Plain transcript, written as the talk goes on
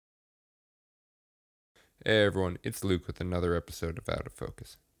Hey everyone, it's Luke with another episode of Out of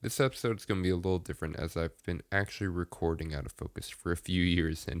Focus. This episode's going to be a little different as I've been actually recording Out of Focus for a few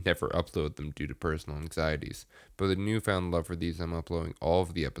years and never upload them due to personal anxieties. But with a newfound love for these, I'm uploading all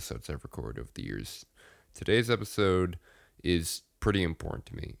of the episodes I've recorded over the years. Today's episode is pretty important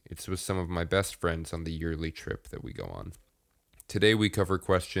to me. It's with some of my best friends on the yearly trip that we go on. Today we cover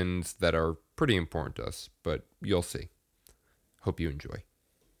questions that are pretty important to us, but you'll see. Hope you enjoy.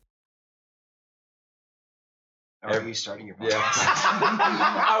 Are you starting your podcast? Yeah.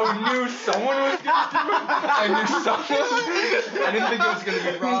 I knew someone was going to do it. I knew someone. I didn't think it was going to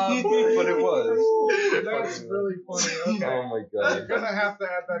be Rob, but it was. That's really funny. Okay. Oh my god. You're going to have to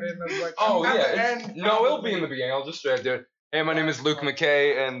add that in as like. Oh at yeah. the end, No, it'll be in the beginning. I'll just straight do it. Hey, my name is Luke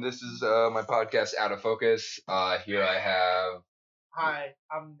McKay, and this is my podcast, Out of Focus. Here I have. Hi,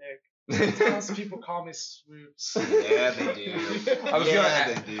 I'm Nick. Sometimes people call me Swoops. Yeah, they do. I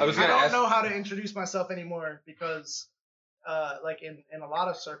don't know how to introduce myself anymore because, like in a lot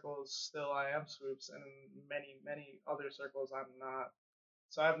of circles, still I am Swoops, and in many other circles I'm not.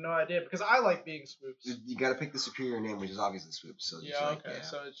 So I have no idea because I like being Swoops. You gotta pick the superior name, which is obviously Swoops. So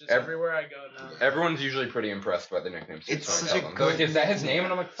So it's just everywhere I go now. Everyone's usually pretty impressed by the nickname. It's so such a like, good is that his name?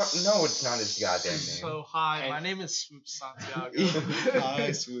 And I'm like, no, it's not his goddamn name. So hi, my name is Swoops Santiago.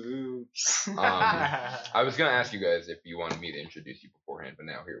 Hi, Swoops. I was gonna ask you guys if you wanted me to introduce you beforehand, but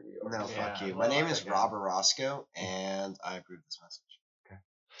now here we are. No, fuck you. My name is Rob Orozco, and I approve this message. Okay.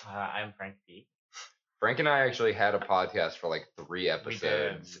 I'm Frank P. Frank and I actually had a podcast for like 3 episodes. We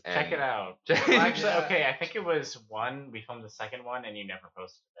did. Check it out. Well, actually, okay, I think it was one. We filmed the second one, and you never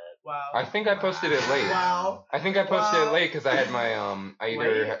posted it. Wow. I think I posted it late. Wow. I think I posted it late because I had my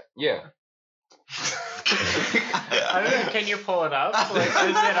yeah. I don't know. Can you pull it up? Like, is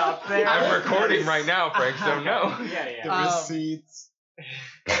it up there? I'm recording right now, Frank. So no. Yeah. Receipts.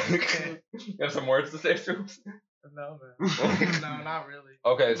 You have some words to say, Swoops? No, man. No, not really.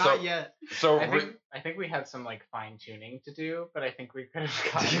 Okay, not yet. So I think we had some like fine tuning to do, but I think we could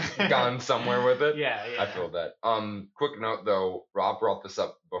have gone somewhere with it. Yeah. I feel that. Quick note though, Rob brought this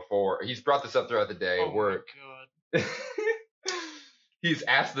up before. He's brought this up throughout the day. Oh my god. He's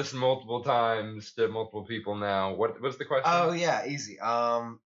asked this multiple times to multiple people now. What's the question? Oh yeah, easy.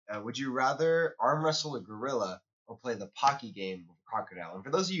 Would you rather arm wrestle a gorilla or play the Pocky game with a crocodile? And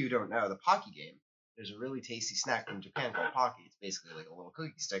for those of you who don't know, the Pocky game, there's a really tasty snack from Japan called Pocky. It's basically like a little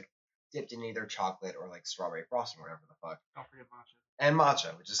cookie stick dipped in either chocolate or like strawberry frosting or whatever the fuck. Don't forget matcha. And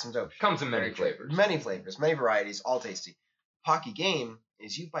matcha, which is some dope shit. Comes in many flavors. Many flavors, many varieties, all tasty. Pocky game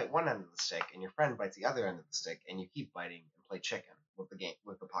is you bite one end of the stick and your friend bites the other end of the stick and you keep biting and play chicken with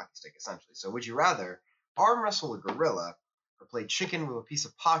the Pocky stick essentially. So would you rather arm wrestle a gorilla or play chicken with a piece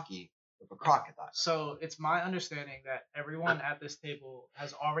of Pocky with a crocodile? So it's my understanding that everyone at this table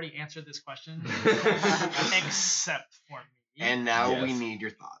has already answered this question except for me. And now we need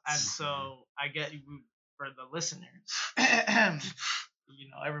your thoughts. And so I get for the listeners,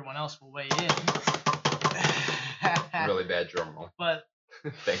 everyone else will weigh in. Really bad drum roll. But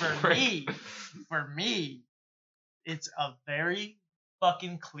for me, it's a very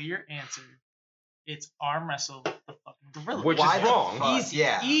fucking clear answer. It's arm wrestle the fucking gorilla. Which is wrong. Easy.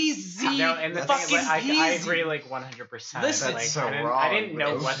 Yeah. Easy. No, and the fucking thing is, like, easy. I agree like 100%. Listen, like, so I didn't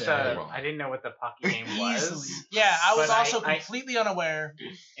know wrong, what bro. I didn't know what the Pocky game was. Easily. Yeah, I was But also I completely unaware.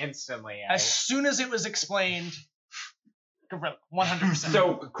 instantly. As soon as it was explained, gorilla, 100%.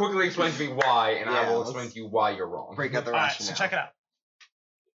 So quickly explain to me why, and I Yeah, will let's explain to you why you're wrong. Break out the All right, rationale. so check it out.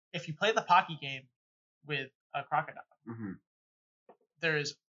 If you play the Pocky game with a crocodile, Mm-hmm. there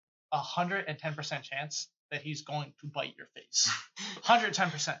is 110% chance that he's going to bite your face.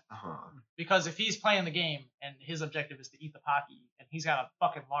 110%. Uh-huh. Because if he's playing the game and his objective is to eat the Pocky, and he's got a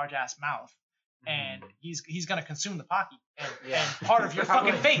fucking large ass mouth, and he's gonna consume the Pocky and part of your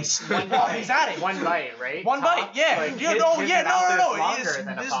fucking face while he's at it. One bite, right? One bite, yeah. Like, His no.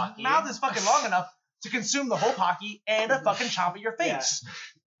 His mouth is fucking long enough to consume the whole Pocky and a fucking chomp at your face.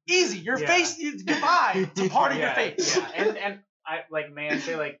 Easy. Your face is goodbye to part of your face. Yeah. And I like, man,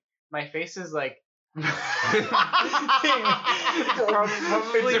 say like my face is like probably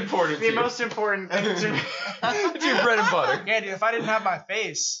It's important to the you. most important thing to me. It's your bread and butter. Yeah, dude, if I didn't have my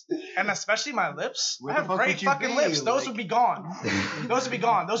face, and especially my lips, Where I the have fuck great would you fucking be? lips. Those Like- would be gone. Those would be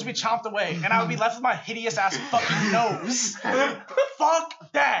gone. Those would be chomped away. And I would be left with my hideous ass fucking nose. Fuck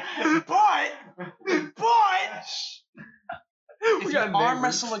that. But, if you arm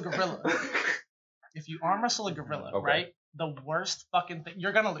wrestle a gorilla, Okay. right? The worst fucking thing.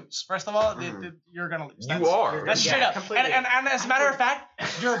 You're gonna lose. First of all, you're gonna lose. You are. That's straight up. And as a matter of fact,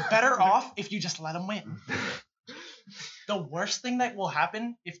 you're better off if you just let him win. The worst thing that will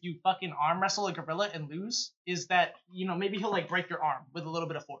happen if you fucking arm wrestle a gorilla and lose is that, maybe he'll like break your arm with a little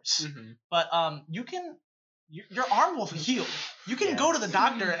bit of force. Mm-hmm. But your arm will heal. You can go to the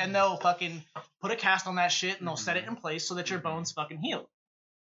doctor and they'll fucking put a cast on that shit and they'll set it in place so that your bones fucking heal.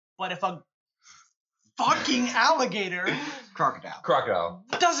 But if a fucking alligator... Crocodile.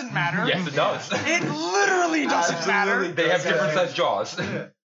 Doesn't matter. Yes, it does. It literally doesn't matter. They have different sized jaws.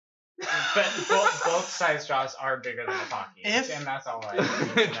 But both size jaws are bigger than a pocky. And that's all I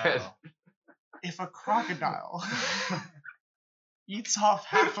need to know. If a crocodile eats off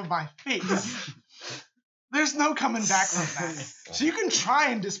half of my face, there's no coming back from that. So you can try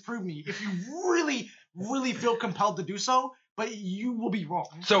and disprove me if you really, really feel compelled to do so, but you will be wrong.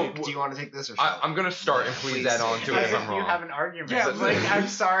 So, do you want to take this or I'm going to start and please add on to it if I'm wrong. You have an argument. Yeah, I'm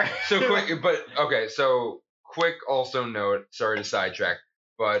sorry. So quick also note, sorry to sidetrack,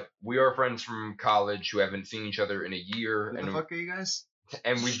 but we are friends from college who haven't seen each other in a year. Who the fuck are you guys?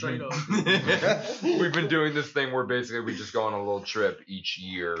 And we've been doing this thing where basically we just go on a little trip each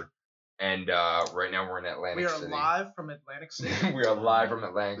year. And right now we're in Atlantic City. We are live from Atlantic City. We are live from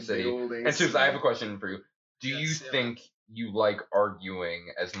Atlantic City. And Swoops, I have a question for you. Do you think you like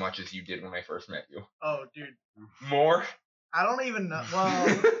arguing as much as you did when I first met you? Oh, dude. More? I don't even know.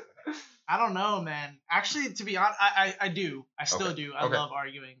 Well, I don't know, man. Actually, to be honest, I do. I still do. I love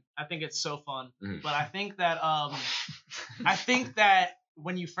arguing. I think it's so fun. Mm-hmm. But I think that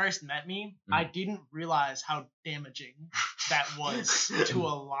when you first met me, I didn't realize how damaging that was to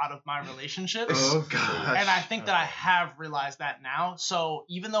a lot of my relationships. Oh, gosh. And I think that I have realized that now. So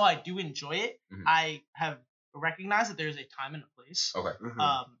even though I do enjoy it, I have recognized that there's a time and a place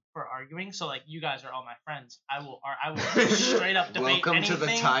for arguing. So like you guys are all my friends. I will straight up debate Welcome anything. To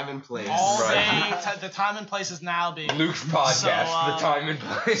the time and place. All day. The time and place is now, baby. Luke's podcast, the time and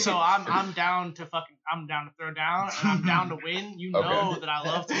place. So I'm down to throw down and I'm down to win. You know that I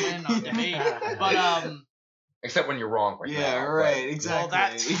love to win on debate. But except when you're wrong. Now, right, exactly.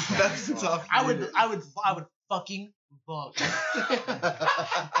 Well, that's tough. I would fucking love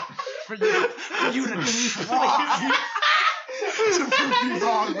for you to try to prove me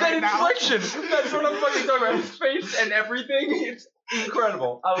wrong that now. inflection. That's what I'm fucking talking about. His face and everything. It's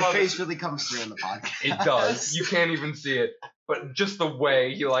incredible. I love face really comes through in the podcast. It does. You can't even see it. But just the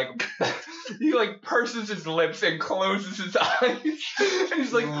way he purses his lips and closes his eyes. And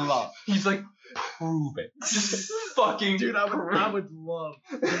he's like, prove it. Just fucking dude, I would love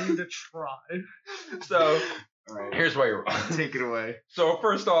for you to try. So, right. Here's why you're wrong. Take it away. So,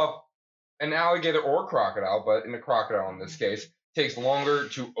 first off, an alligator or crocodile, but in a crocodile in this case, takes longer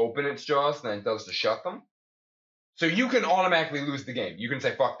to open its jaws than it does to shut them. So you can automatically lose the game. You can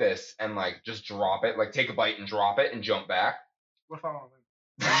say, fuck this, and just drop it. Take a bite and drop it and jump back. What if I want to win?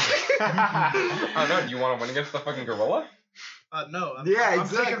 I don't know. Do you want to win against the fucking gorilla? No. I'm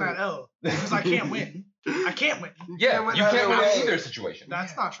exactly. taking that L because I can't win. I can't win. Yeah, you can't win in either situation.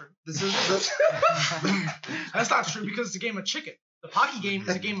 That's not true. That's not true because it's a game of chicken. The Pocky game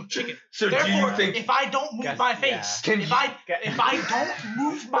is a game of chicken. So therefore, do you think if I don't move my face, if I don't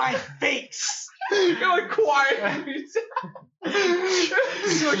move my face, you're quiet.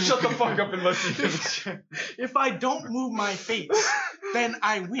 You're shut the fuck up and listen. If I don't move my face, then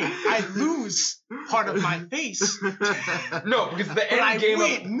I win. I lose part of my face. No, because the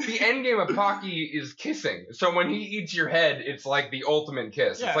end game of Pocky is kissing. So when he eats your head, it's like the ultimate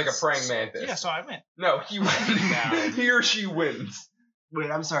kiss. Yeah, it's like a praying mantis. Yeah, so I win. No, he wins. He or she wins.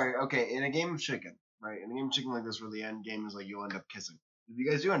 Wait, I'm sorry. Okay, in a game of chicken, right? In a game of chicken like this, where the end game is you'll end up kissing. If you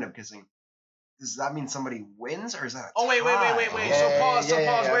guys do end up kissing, does that mean somebody wins, or is that a tie? Wait. So pause.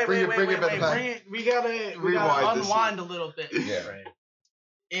 Wait. We gotta unwind a little bit. Yeah. Right.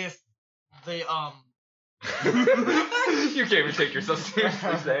 If the you can't even take yourself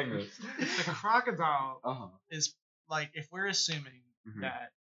seriously saying this. If the crocodile is if we're assuming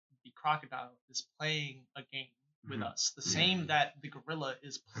that the crocodile is playing a game with us, the same that the gorilla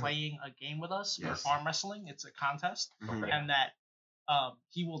is playing a game with us for arm wrestling, it's a contest, and that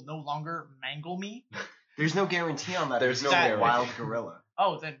he will no longer mangle me. There's no guarantee on that. There's no guarantee. Wild gorilla.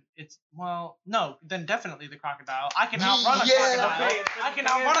 Oh, then then definitely the crocodile. I can outrun a crocodile. Okay. I can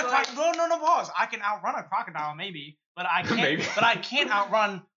outrun a crocodile. No, pause. I can outrun a crocodile, maybe, but I can't. But I can't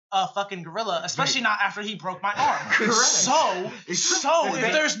outrun a fucking gorilla, especially not after he broke my arm. So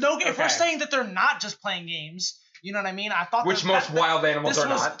if we're saying that they're not just playing games. You know what I mean? I thought wild animals are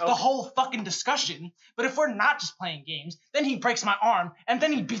not. The whole fucking discussion. But if we're not just playing games, then he breaks my arm and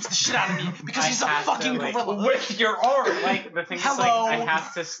then he beats the shit out of me because he's a fucking gorilla. With your arm. The thing is, I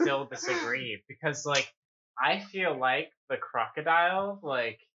have to still disagree because, I feel like the crocodile,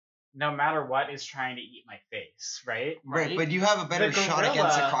 no matter what, is trying to eat my face, right? Right, but you have a better shot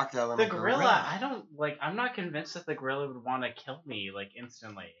against a crocodile than the a gorilla. I'm not convinced that the gorilla would want to kill me, like,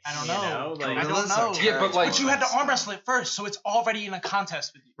 instantly. I don't know. Like, I don't know. Yeah, but you had to arm wrestle it first, so it's already in a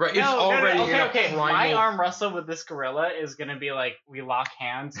contest with you. Right, it's already in a primal... My arm wrestle with this gorilla is gonna be like, we lock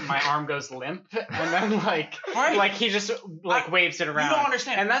hands, my arm goes limp, and then like he just waves it around. You don't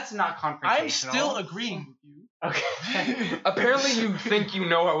understand. And that's not confrontational. I'm still agreeing with you. Okay. Apparently you think you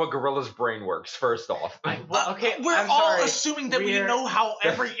know how a gorilla's brain works, first off. We're all assuming that we know how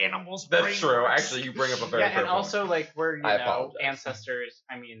every animal's brain works. That's true. Actually, you bring up a very fair and point. also, like, we're, ancestors,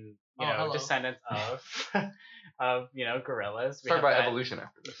 descendants of, gorillas. Talk about evolution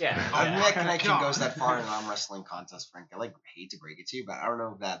after this. Yeah. I mean, that connection goes that far in an arm wrestling contest, Frank. I, hate to break it to you, but I don't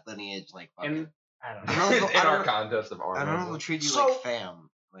know if that lineage, I don't know. In our contest of arm wrestling. I don't know if they'll treat you like fam,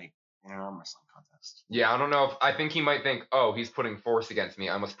 like, in an arm wrestling contest. Yeah, I don't know. I think he might think, he's putting force against me.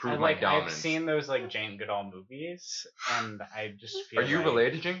 I must prove my dominance. I've seen those, Jane Goodall movies, and I just feel Are you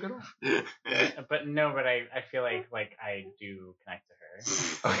related to Jane Goodall? But no, but I feel like I do connect to her.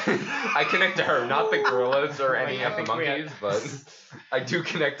 I connect to her, not the gorillas or any effing monkeys, but I do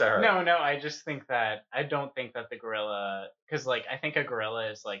connect to her. No, I just think that, I don't think that the gorilla, because, I think a gorilla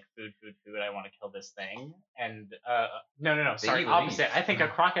is, food, I want to kill this thing, and, no, sorry, opposite. I think a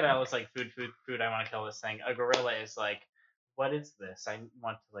crocodile is, food, I want to kill this thing. A gorilla is, what is this? I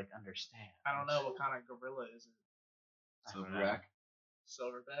want to, understand. I don't know what kind of gorilla is it. Silverback?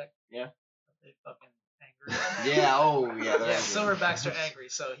 Yeah. Are they fucking angry? Yeah, silverbacks are angry,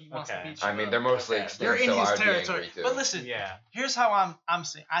 so he wants to beat you. I mean, they're mostly extinct, you're in so his territory. Too. But listen, here's how I'm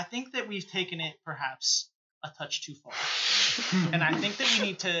saying. I think that we've taken it perhaps a touch too far, and I think that we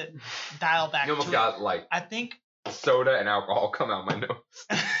need to dial back. You almost got I think soda and alcohol come out my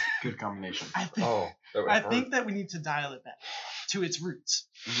nose. Good combination. I think that we need to dial it back to its roots.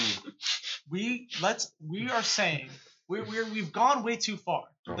 Mm-hmm. We are saying we've gone way too far.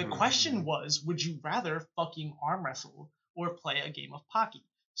 The question was, would you rather fucking arm wrestle or play a game of Pocky?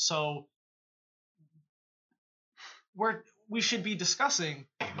 So we should be discussing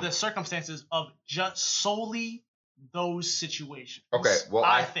the circumstances of just solely those situations. Okay, well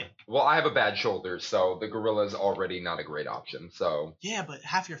I think. Well, I have a bad shoulder, so the gorilla's already not a great option. So yeah, but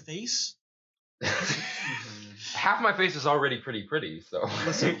half your face. Half my face is already pretty. So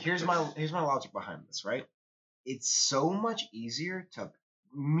listen, here's my logic behind this. Right, it's so much easier to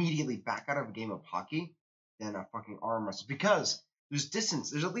immediately back out of a game of hockey than a fucking arm wrestle because there's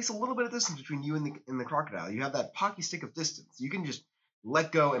distance. There's at least a little bit of distance between you and the crocodile. You have that hockey stick of distance. You can just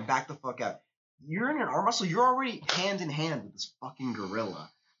let go and back the fuck out. You're in an arm wrestle. You're already hand in hand with this fucking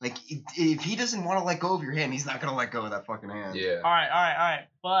gorilla. Like, if he doesn't want to let go of your hand, he's not gonna let go of that fucking hand. Yeah. All right.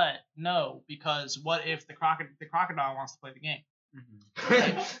 But no, because what if the crocodile wants to play the game?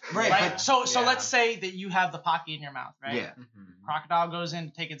 Mm-hmm. Right. So let's say that you have the Pocky in your mouth, right? Yeah. Mm-hmm. Crocodile goes in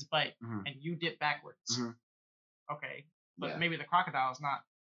to take its bite, mm-hmm. and you dip backwards. Mm-hmm. Okay, but maybe the crocodile's not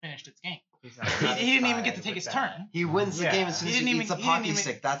finished its game. He didn't even get to take his turn. He wins the game as soon as he eats the Pocky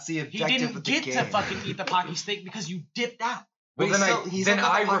stick. That's the objective of the game. He didn't get to fucking eat the Pocky stick because you dipped out. Well, then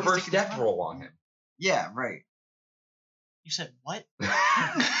I reverse death roll on him. Yeah, right. You said what? Do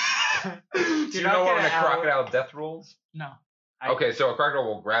you know what a crocodile death rolls? No. Okay, so a crocodile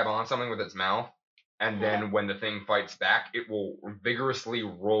will grab on something with its mouth, and then when the thing fights back, it will vigorously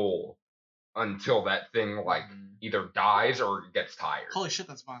roll until that thing either dies or gets tired. Holy shit,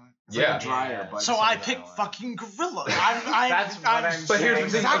 that's violent. It's like a dryer. So I picked fucking gorilla. But here's the thing.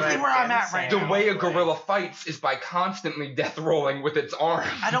 Exactly where I'm at right now. The way a gorilla fights is by constantly death rolling with its arm.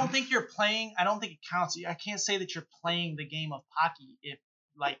 I don't think it counts. I can't say that you're playing the game of Pocky if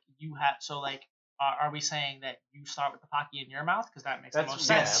you have. So are we saying that you start with the Pocky in your mouth? Because that makes the most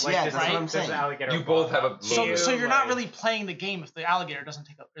sense. That's what I'm saying. You both have a... So you're not really playing the game if the alligator doesn't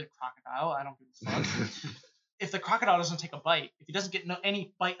take a crocodile. I don't give a fuck. If the crocodile doesn't take a bite, if he doesn't get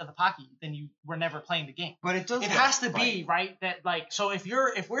any bite of the Pocky, then you were never playing the game. But it does. It has to be right that so if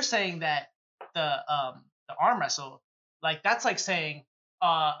we're saying that the arm wrestle, that's like saying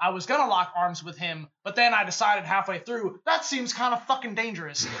I was gonna lock arms with him, but then I decided halfway through that seems kind of fucking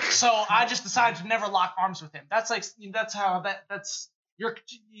dangerous, so I just decided to never lock arms with him. That's you're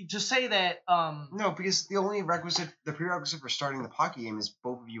to say that. No, because the prerequisite for starting the Pocky game is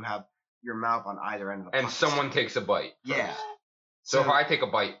both of you have your mouth on either end of the and someone takes a bite first. Yeah. So if I take a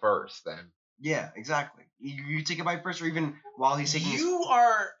bite first, then yeah, exactly. You take a bite first, or even while he's taking.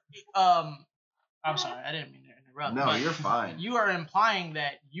 I'm sorry, I didn't mean to interrupt. No, you're fine. You are implying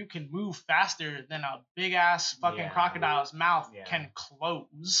that you can move faster than a big ass fucking crocodile's mouth can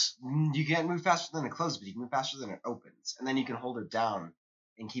close. You can't move faster than it closes, but you can move faster than it opens, and then you can hold it down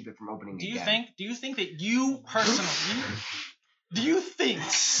and keep it from opening again. Do you think that you personally? Do you think? I'm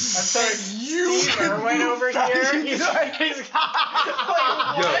sorry, Steve Irwin over here. He's like,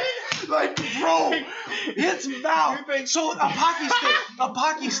 what? Like, bro, its mouth. So a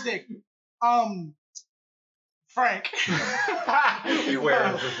pocky stick. Frank.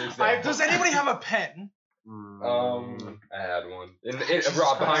 Does anybody have a pen? I had one.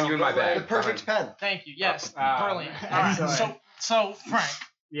 Rob, behind you in my bag. The perfect pen. Thank you. Yes, brilliant. All right. So Frank.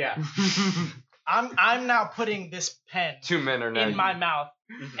 Yeah. I'm now putting this pen 2 men are in my mouth,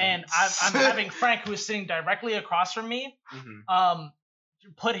 and I'm having Frank, who is sitting directly across from me,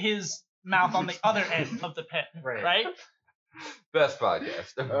 put his mouth on the other end of the pen. Right? Best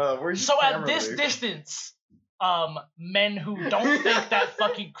podcast. So at this distance, men who don't think that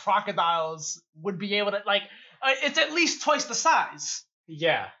fucking crocodiles would be able to, like, it's at least twice the size.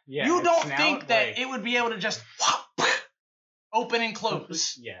 Yeah. You don't think that it would be able to just open and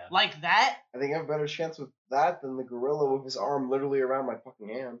close like that? I think I have a better chance with that than the gorilla with his arm literally around my fucking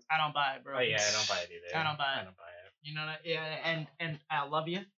hand. I don't buy it, bro. Oh yeah, I don't buy it either. I don't buy it. You know that? Yeah, and I love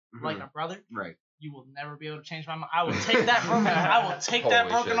you like a brother. Right. You will never be able to change my mind. I will take that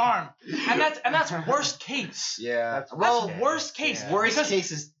broken arm. And that's worst case. Yeah. That's worst case. Yeah. Worst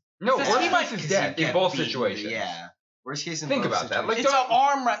case is worst case is death in both situations. Yeah. Worst case in Think both about that. Like, it's an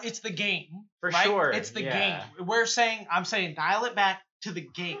arm. It's the game. For right? sure. It's the game. I'm saying dial it back to the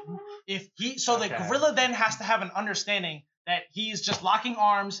game. The gorilla then has to have an understanding that he's just locking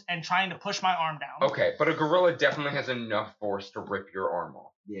arms and trying to push my arm down. Okay, but a gorilla definitely has enough force to rip your arm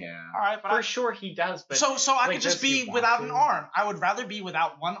off. Yeah. All right, but for sure he does. But so I could just be without an arm. I would rather be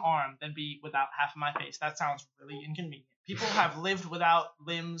without one arm than be without half of my face. That sounds really inconvenient. People have lived without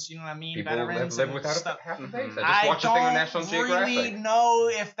limbs, you know what I mean? People Veterans live without half a face. I just watched a thing on National Geographic. I don't really know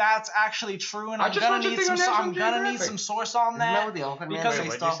if that's actually true, and I'm gonna need some source on that. Because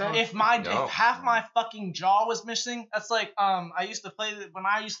if half my fucking jaw was missing, that's like I used to play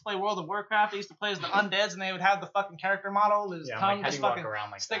World of Warcraft. I used to play as the undeads, and they would have the fucking character model. His tongue just fucking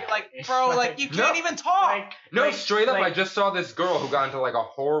stick like bro, like you can't even talk. Straight up, I just saw this girl who got into like a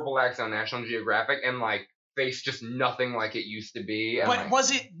horrible accident on National Geographic, and like. Face just nothing like it used to be. And but like, was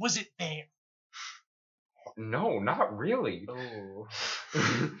it there? No, not really. Oh.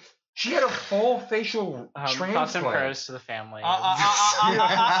 She had a full facial transplant. Thoughts and prayers to the family.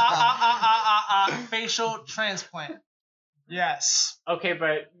 Facial transplant. Yes. Okay,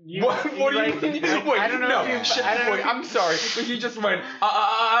 but you. What do you mean? Wait, I don't know. I'm sorry, but he just went.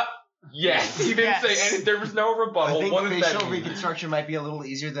 Yes, he didn't say anything. There was no rebuttal. I think facial reconstruction might be a little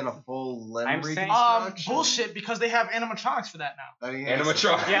easier than a full limb reconstruction. Bullshit, because they have animatronics for that now.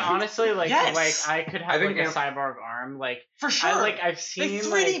 Animatronics. Yeah, honestly, like I could have like a cyborg arm, like for sure. I've seen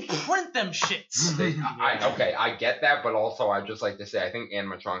they 3D print them shits. I get that, but also I just like to say I think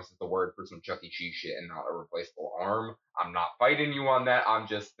animatronics is the word for some Chuck E. Cheese shit and not a replaceable arm. I'm not fighting you on that. I'm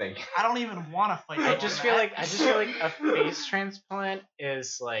just thinking. I don't even want to fight. I just feel like a face transplant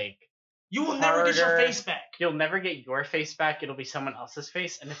is like. You will never get your face back. You'll never get your face back. It'll be someone else's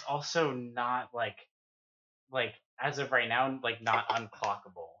face, and it's also not like as of right now, like not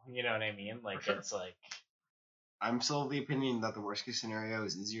unclockable. You know what I mean? Like it's like. I'm still of the opinion that the worst case scenario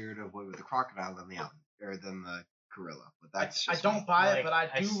is easier to avoid with the crocodile than the gorilla. But that's I don't buy it, but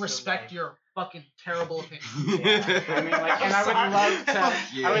I do respect your fucking terrible opinion. Yeah. I mean, like, and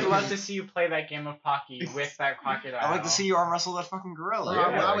I would love to see you play that game of Pocky with that crocodile. I'd like to see you arm wrestle that fucking gorilla.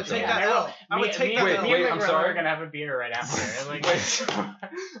 I would take that L. I would take that L. Me and the gorilla are gonna have a beer right after. Like,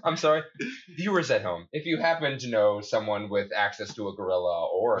 I'm sorry, viewers at home. If you happen to know someone with access to a gorilla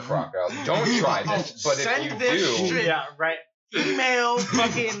or a crocodile, don't try this. But if you do, yeah, right. Email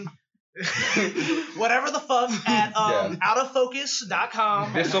fucking. Whatever the fuck at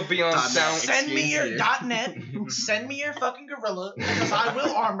outofocus.com. This will be on sound. Send me your .net. Send me your fucking gorilla because I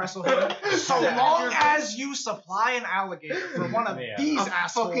will arm wrestle him so long as you supply an alligator for one of these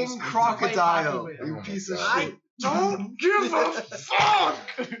assholes. Fucking crocodile. You piece of shit. I don't give a fuck.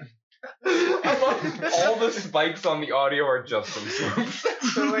 All the spikes on the audio are just from Swoops.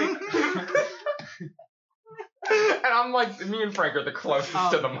 So like. And I'm like, me and Frank are the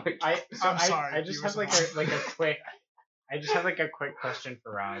closest to the mic. I'm sorry. I just have a quick question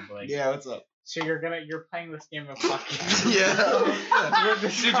for Rob. Like, yeah, what's up? So you're playing this game of Pocky. Yeah.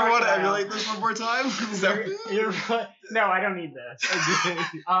 Did you want to emulate this one more time? No, I don't need this.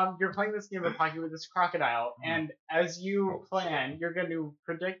 You're playing this game of Pocky with this crocodile, and as you plan, you're going to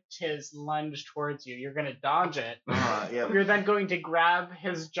predict his lunge towards you. You're going to dodge it. You're then going to grab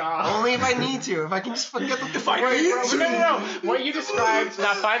his jaw. Only if I need to. If I can just forget the fight. No. What you described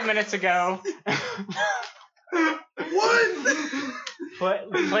not 5 minutes ago. What?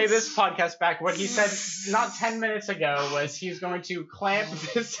 play this podcast back. What he said not 10 minutes ago was he's going to clamp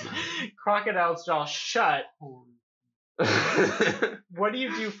this crocodile's jaw shut. What do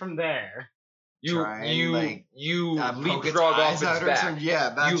you do from there? You leapfrog off its back.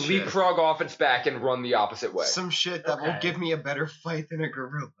 You leapfrog off its back and run the opposite way. Some shit that will give me a better fight than a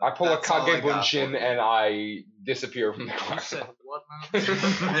gorilla. I pull a Kage Bunshin and I disappear from the crocodile. What Don't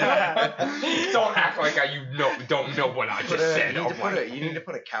act like don't know what I just said. You need to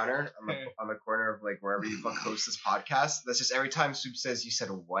put a counter on the corner of like wherever you fuck host this podcast. That's just every time Soup says you said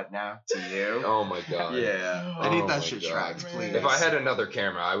what now to you. Oh my god. Yeah. I need that shit tracked, please. If I had another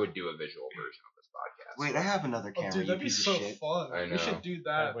camera, I would do a visual version of this podcast. Wait, I have another camera. Dude, that'd be so fun. I know. We should do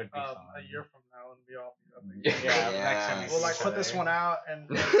that, would be fun. a year from now and be all Yeah, next time we'll like put this one out and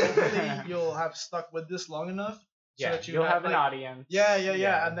hopefully you'll have stuck with this long enough. So that you'll have an audience.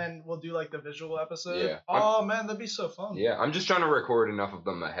 Yeah, and then we'll do like the visual episode. Yeah. Oh man, that'd be so fun. Yeah, I'm just trying to record enough of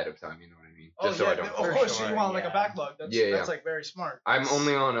them ahead of time. You know what I mean? Just so I don't. Of course, you want like a backlog. That's like very smart. I'm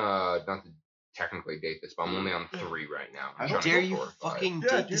only on not to technically date this, but I'm only on 3 right now. How dare you fucking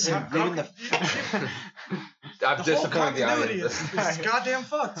date this and ruin the. I've disappointed the audience. It's goddamn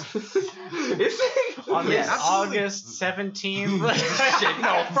fucked. Is it? On August 17th. Shit,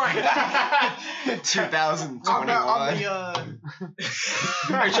 no, Frank. 2021.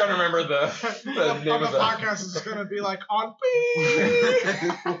 Are you trying to remember the name of the podcast is gonna be like on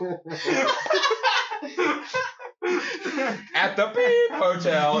at the Beep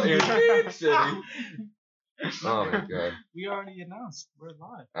Hotel in Beep City. Oh my god. We already announced we're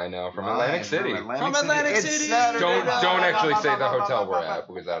live. I know, from Atlantic City. From Atlantic City. Don't actually say the hotel we're at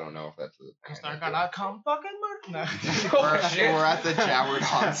because I don't know if that's the because they're gonna come fucking murder. No. We're at the Joward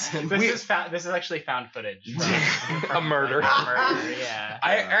Hodson. This is actually found footage. A murder. Yeah.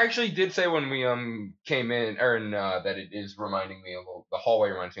 I actually did say when we came in, that it is reminding me the hallway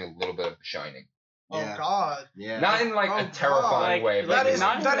reminds me a little bit of The Shining. Oh God! Yeah. Not in like a terrifying way, but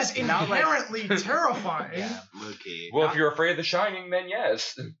that is inherently terrifying. Yeah. Okay. Well, if you're afraid of The Shining, then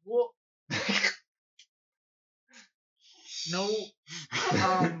yes. Well, no.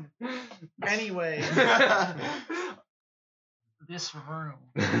 Anyway, this room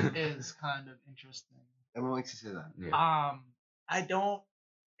is kind of interesting. Everyone likes to say that. Yeah.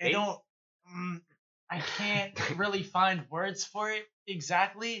 I can't really find words for it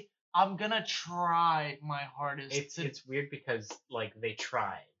exactly. I'm gonna try my hardest. It's weird because like they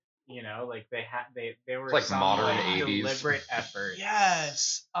tried, you know, like they were like some modern like 80s deliberate effort.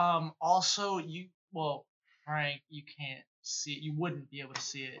 Yes. Also, Frank, you can't see it. You wouldn't be able to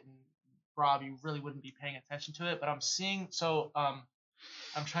see it, and Rob, you really wouldn't be paying attention to it. But I'm seeing. So I'm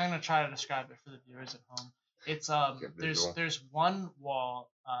trying to describe it for the viewers at home. It's there's one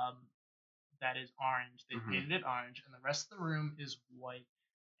wall that is orange. They painted it orange, and the rest of the room is white.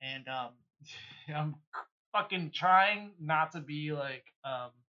 And I'm fucking trying not to be like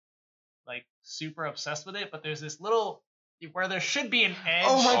super obsessed with it, but there's this little where there should be an edge.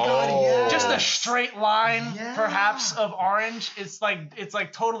 Oh my god, yeah. Just a straight line, perhaps, of orange. It's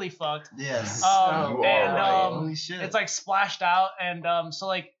like totally fucked. Yes. Holy shit. It's like splashed out, and so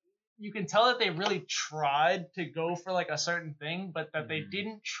like you can tell that they really tried to go for like a certain thing, but that they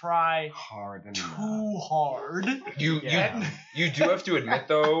didn't try too hard. You do have to admit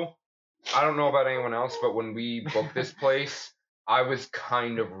though, I don't know about anyone else, but when we booked this place, I was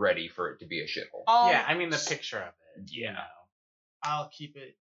kind of ready for it to be a shithole. Yeah, I mean the picture of it. You know. I'll keep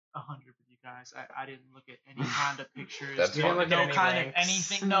it 100 with you guys. I didn't look at any kind of pictures. That's you didn't look at any kind links. of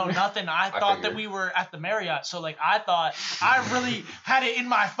anything. No, nothing. I thought that we were at the Marriott, so like I thought I really had it in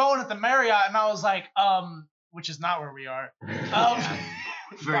my phone at the Marriott, and I was like, which is not where we are.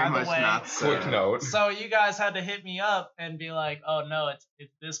 Very much not so. Quick note. So you guys had to hit me up and be like, oh no, it's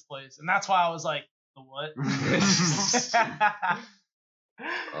this place, and that's why I was like, the what?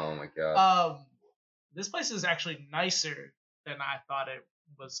 Oh my god. This place is actually nicer than I thought it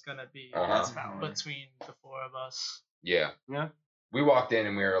was gonna be. Between the 4 of us. Yeah. We walked in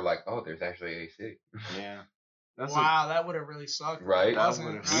and we were like, oh, there's actually AC. Yeah. That would have really sucked. Right? We That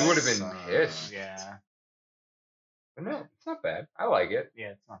would have been pissed. Yeah. But no, it's not bad. I like it.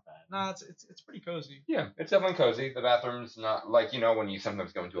 Yeah, it's not bad. No, it's pretty cozy. Yeah, it's definitely cozy. The bathroom's not like, when you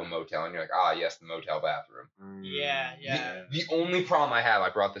sometimes go into a motel and you're like, yes, the motel bathroom. Yeah. The only problem I have, I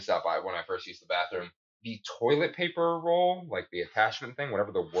brought this up when I first used the bathroom, the toilet paper roll, like the attachment thing,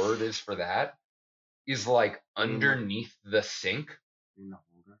 whatever the word is for that, is like underneath the sink. In the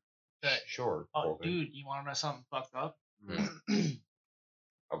holder. Sure. Oh, dude, you want to know something fucked up?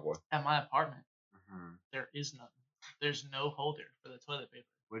 Oh boy. At my apartment, there is none. There's no holder for the toilet paper.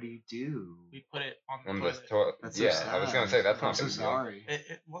 What do you do? We put it on the On toilet. this toilet. I was gonna say that's not I'm so big deal. sorry.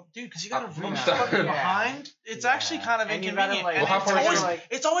 Well, dude, because you gotta reach sorry. fucking Yeah. behind. It's actually kind of And you inconvenient. gotta, like, And Well, how far is your-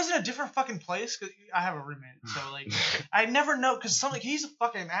 it's always in a different fucking place. Cause I have a roommate, so like I never know because he's a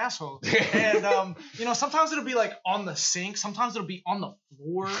fucking asshole. And sometimes it'll be like on the sink. Sometimes it'll be on the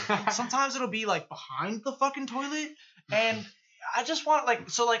floor. Sometimes it'll be like behind the fucking toilet. And I just want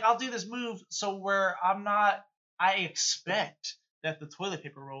I'll do this move so where I expect that the toilet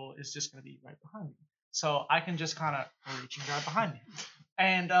paper roll is just going to be right behind me. So I can just kind of reach and grab behind me.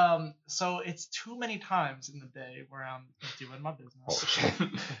 And so it's too many times in the day where I'm doing my business. Oh shit.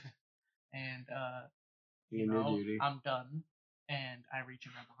 And, Your duty. I'm done. And I reach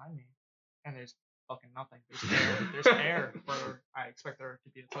and grab behind me. And there's fucking nothing. There's air where I expect there to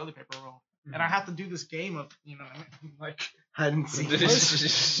be a toilet paper roll. And I have to do this game of, like, hide and seek.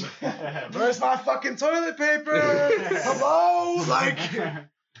 where's my fucking toilet paper? Hello? Like,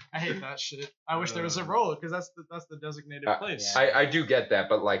 I hate that shit. I wish there was a roll because that's the designated place. I do get that,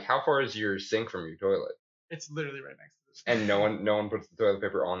 but like, how far is your sink from your toilet? It's literally right next to this. And no one puts the toilet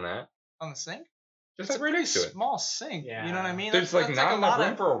paper on that. On the sink? Just It's like right next to it. small sink. Yeah. You know what I mean? There's That's not a enough lot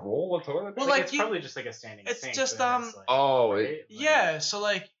room of- for a roll of toilet paper. Well, Like, like, it's you- probably just like a standing it's sink. just, but it's, like, oh, right? Yeah, so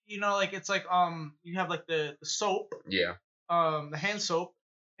like it's like you have like the soap, yeah. the hand soap,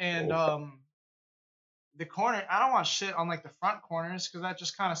 and the corner. I don't want shit on like the front corners because that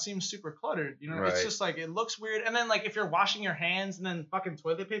just kind of seems super cluttered. It's Right. just like it looks weird. And then like if you're washing your hands and then fucking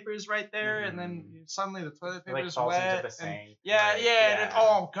toilet paper is right there, and then suddenly the toilet It, paper like, is falls wet. into the and- sink. yeah, like, and then,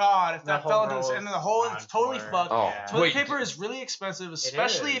 oh god, if The that whole fell into roll the is end of the hole, it's totally gone fucked. Oh, Yeah. Toilet wait. paper is really expensive,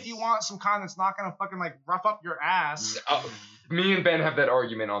 especially if is. you want some kind that's not gonna fucking like rough up your ass. Me and Ben have that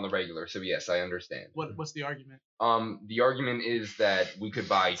argument on the regular, so yes, I understand. What's the argument? The argument is that we could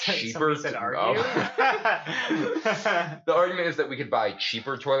buy cheaper. Somebody said argue. The argument is that we could buy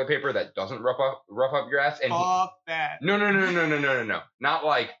cheaper toilet paper that doesn't rough up your ass. And Fuck that. no, not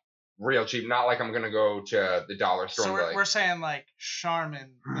like real cheap. Not like I'm gonna go to the dollar store. So and be like, we're saying like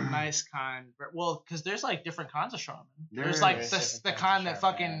Charmin, the nice kind. Well, because there's like different kinds of Charmin. There's like There's the different kind kinds that of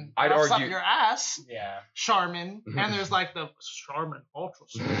fucking Charmin. I'd roughs argue- up your ass. Yeah. Charmin, and there's like the Charmin Ultra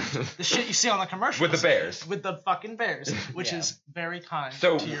Soft. The shit you see on the commercials. with the bears. With the fucking bears, which Yeah. is very kind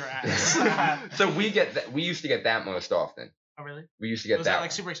So- to your ass. So we get that. We used to get that most often. Oh really? We used to get Was that. that like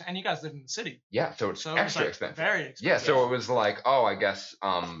one. super expensive? And you guys live in the city, Yeah, so it's so it was extra like expensive. very expensive. Yeah, so it was like, oh, I guess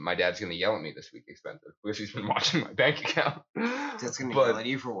my dad's gonna yell at me this week, expensive, because he's been watching my bank account. That's gonna But- yell at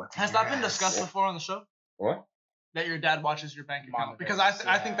you for what? Has that been discussed before on the show? What? That your dad watches your bank account? Monitors, Because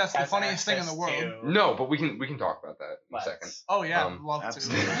I think that's the has funniest thing in the access world. to- No, but we can talk about that in a Let's. second. Oh yeah, love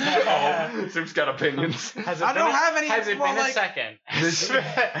absolutely. to. Oh, Soup's got opinions. Has it I been don't a- have any. Has it well, been a like, second?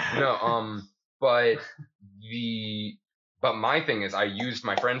 No, but but my thing is, I used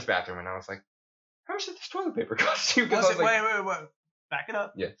my friend's bathroom, and I was like, how much did this toilet paper cost you? 'Cause I Was was it, like, wait. Back it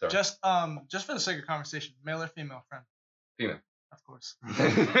up. yeah, sorry. Just for the sake of conversation, male or female friend? Female. Of course. Of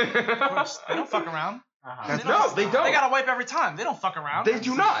course. They don't fuck around. Uh-huh. No, they don't. They gotta wipe every time. They don't fuck around. They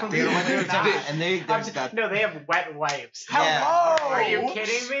do not. They don't They want do not. to and there's that. No, they have wet wipes. Hello. Are you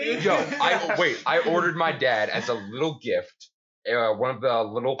kidding me? Yo, I ordered my dad as a little gift one of the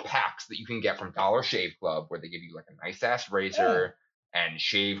little packs that you can get from Dollar Shave Club, where they give you like a nice ass razor and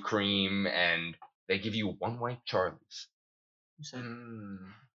shave cream, and they give you one wipe Charlies. You said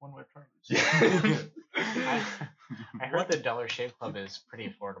one white Charlies. I heard the Dollar Shave Club is pretty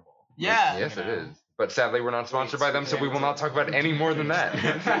affordable. Yeah. Yes, it is. But sadly, we're not sponsored by them, so we will not talk about any more than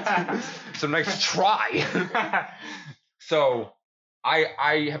that. So nice try. So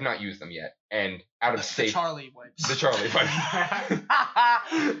I have not used them yet, and out of The safe, Charlie wipes. the Charlie wipe.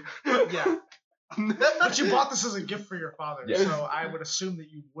 Yeah. But you bought this as a gift for your father, Yeah. so I would assume that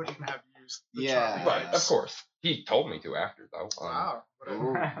you wouldn't have used the Yeah. Charlie Right, wipes. of course. He told me to after though. Wow.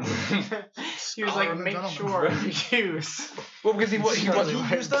 Ooh. He was Scholar like, of the make gentleman. sure you use. Well, because he Did wasn't.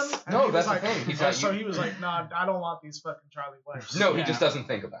 you use them? And No, he that's was the like, thing. He's oh, not. so he was like, nah, I don't want these fucking Charlie wipes. No, he Yeah. just doesn't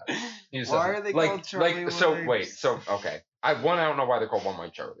think about it. He just Why doesn't. are they like, called Charlie like, so wipes? wait, so okay. I don't know why they're called one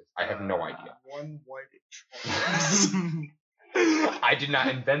white Charlies. I have no idea. One white Charlie. I did not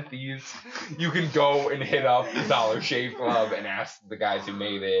invent these. You can go and hit up the Dollar Shave Club and ask the guys who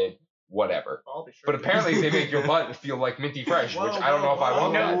made it. Whatever. I'll be sure But to- apparently they make your butt feel like minty fresh, which I don't know if I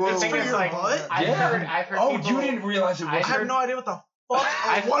want No, that. the thing For is your like, butt? I've Yeah. heard Oh, people, you didn't realize it I was. have no idea what the fuck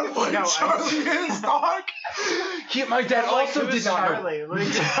I've- one white no, I- Charlie is, dog. My dad also did not know. Charlie. Like,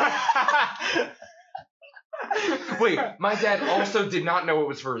 Wait, my dad also did not know it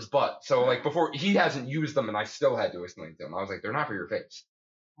was for his butt. So like before, he hasn't used them, and I still had to explain to him. I was like, they're not for your face.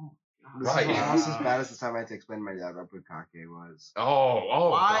 Right. Almost as bad as the time I had to explain to my dad what bukkake was.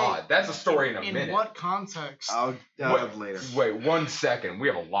 Oh God, that's a story in a minute. In what context? I'll have later. Wait 1 second. We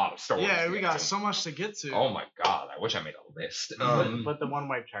have a lot of stories. Yeah, we got so much to get to. Oh my God, I wish I made a list. But the one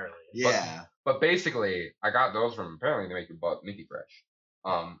wipe Charlie. Yeah. But basically, I got those from apparently they make your butt minty fresh.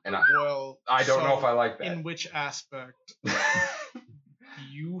 And I don't know if I like that. In which aspect?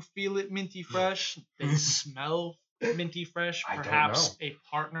 You feel it minty fresh. They smell minty fresh. Perhaps a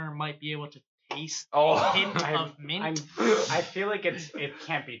partner might be able to taste a hint of mint. I feel like it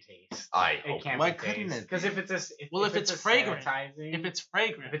can't be taste. Why couldn't it? Because if it's fragrant, if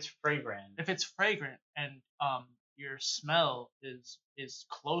it's fragrant, and your smell is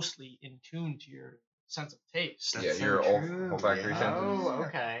closely in tune to your sense of taste. Yeah, your olfactory senses. Oh,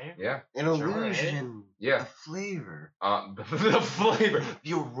 okay. Yeah. An illusion. Yeah. A flavor. The flavor.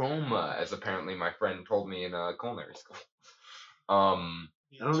 The aroma, as apparently my friend told me in culinary school. I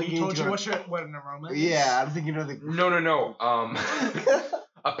don't think he told you what an aroma is? Yeah, I don't think you know the... No.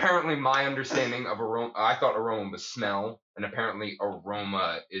 Apparently my understanding of aroma, I thought aroma was smell, and apparently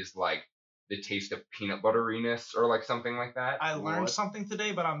aroma is like the taste of peanut butteriness or like something like that. I learned something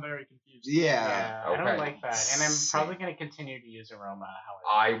today, but I'm very confused. Yeah. Okay. I don't like that, and I'm probably going to continue to use aroma.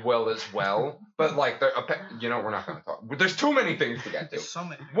 I will as well, but like, we're not going to talk. There's too many things to get to. So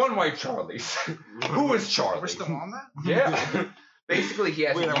many. One White Charlie's. Who is Charlie? We're still on that? Yeah. Basically, he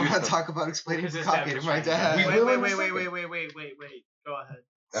has. Wait, I want to talk about explaining bukkake to my dad. Wait. Go ahead.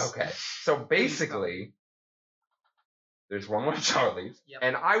 Okay, so basically, there's One White Charlie's,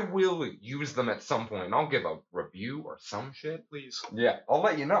 and I will use them at some point. I'll give a review or some shit. Please. Yeah, I'll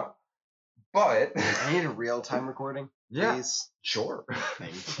let you know. But I need a real-time recording. Yeah, please. Sure.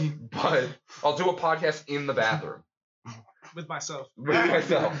 Thank you. But I'll do a podcast in the bathroom. With myself.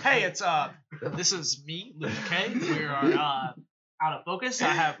 Hey, it's this is me, Luke K. We are out of focus. I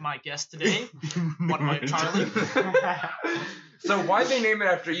have my guest today, One White Charlie. So why'd they name it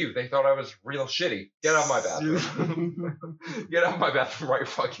after you? They thought I was real shitty. Get out of my bathroom. Get out of my bathroom right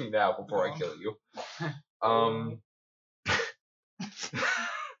fucking now before I kill you.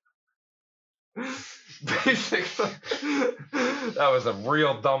 Basically, that was a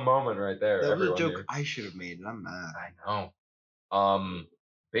real dumb moment right there. That was a joke I should have made, and I'm mad. I know.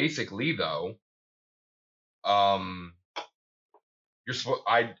 Basically though, I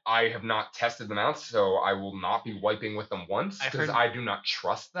have not tested them out, so I will not be wiping with them once because I do not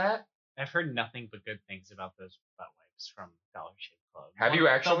trust that. I've heard nothing but good things about those butt wipes from Dollar Shave Club. Have you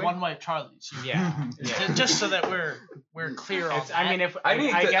actually? The One White Charlie's. Yeah. Just so that we're clear on that. I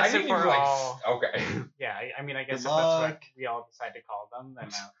mean, I guess if we're all okay. Yeah, I guess if that's what we all decide to call them, then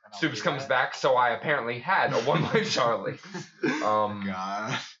Swoops comes back, so I apparently had a One White Charlie.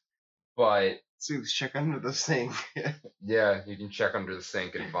 God. But Swoops, check under the sink. Yeah, you can check under the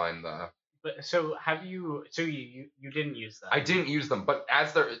sink and find the. But so have you? So you didn't use them? I didn't use them, but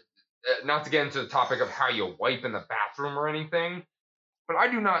as they're not to get into the topic of how you wipe in the bathroom or anything, but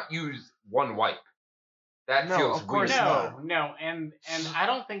I do not use one wipe. That feels weird. No, and I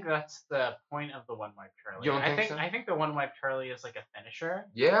don't think that's the point of the One Wipe Charlie. You don't think so? I think the One Wipe Charlie is like a finisher.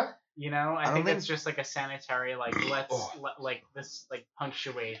 Yeah. You know, I think it's just like a sanitary, like like this like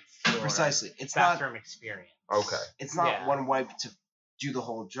punctuates your precisely. It's bathroom experience. Okay. It's not one wipe to do the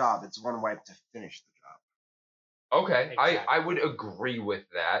whole job. It's one wipe to finish the job. Okay, exactly. I would agree with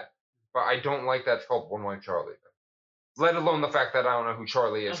that, but I don't like that it's called One Wipe Charlie. Let alone the fact that I don't know who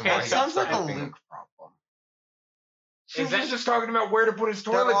Charlie is. Okay, and why it sounds like a Luke problem. He was just talking about where to put his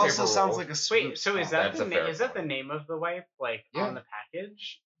toilet paper. That also sounds like a Wait, so is that the name of the wipe, like on the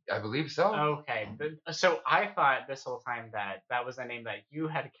package? I believe so. Okay, so I thought this whole time that was the name that you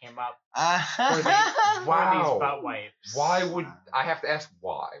had came up for these butt wipes. Why would I have to ask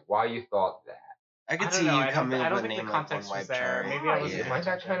why? Why you thought that? I could see you come in with a name like One Wipe Charlie. Maybe I wasn't am I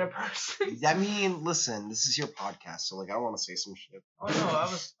that kind of person? I mean, listen, this is your podcast, so like I don't want to say some shit. Oh no,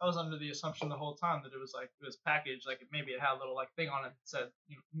 I was under the assumption the whole time that it was packaged, like maybe it had a little like thing on it that said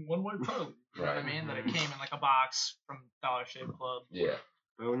One Wipe Charlie. You know what I mean? That it came in like a box from Dollar Shave Club. Yeah.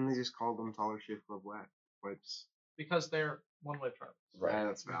 But wouldn't they just call them Dollar Shave Club wipes? Because they're One Wipe Charlie. Right. Yeah,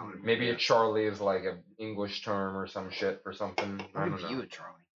 that's valid. Maybe a Charlie is like an English term or some shit for something. I don't know. You a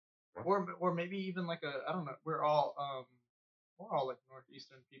Charlie. Or maybe even like I don't know. We're all like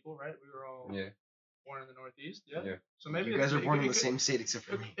northeastern people, right? We were all born in the Northeast, yeah. So maybe you guys are born in the same state except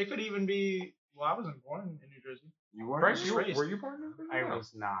for me. It could even be. Well, I wasn't born in New Jersey. You weren't? Were you born in Newfoundland? I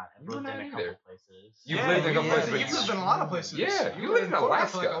was not. I've lived in a couple places. You've lived in a couple places. You've lived in a lot of places. Yeah, you lived in Alaska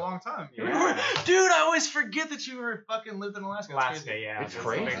for like a long time. Yeah. Dude, I always forget that you were fucking lived in Alaska. Alaska, yeah. It's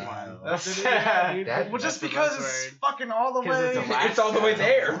crazy. Well, just because it's fucking all the way. It's all the way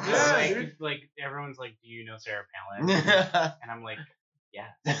there. Yeah, like everyone's like, "Do you know Sarah Palin?" And I'm like, "Yeah."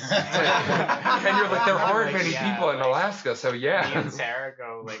 And you're like, there aren't many people in Alaska, so yeah. Me and Sarah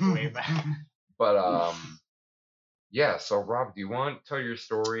go like way back. But yeah. So Rob, do you want to tell your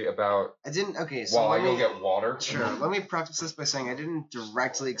story about? I didn't. Okay, so while I go get water. Sure. Let me preface this by saying I didn't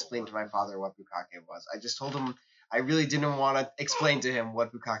directly explain to my father what bukkake was. I just told him I really didn't want to explain to him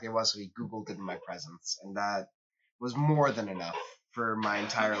what bukkake was, so he Googled it in my presence, and that was more than enough for my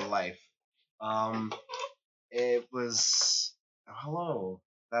entire life. It was. Oh, hello.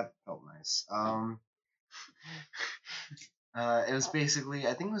 That felt nice. It was basically,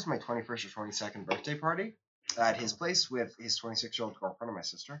 I think it was my 21st or 22nd birthday party at his place with his 26-year-old girlfriend and my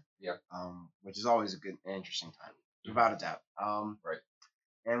sister. Yeah. Which is always a good and interesting time, without a doubt. Right.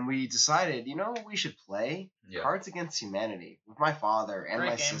 And we decided, we should play Cards Against Humanity with my father and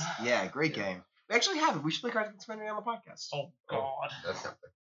my sister. Yeah, great game. We actually have it. We should play Cards Against Humanity on the podcast. Oh God. That's something.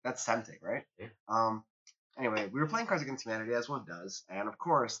 That's tempting, right? Yeah. Anyway, we were playing Cards Against Humanity, as one does, and of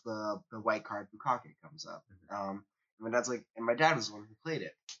course the white card bukkake comes up. And my dad was the one who played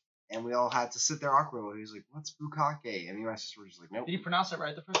it, and we all had to sit there awkwardly. He was like, "What's bukkake?" And me and my sister were just like, "Nope." Did he pronounce it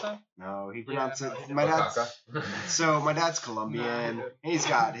right the first time? No, he pronounced it. He My dad's Bukkake. my dad's Colombian. And he's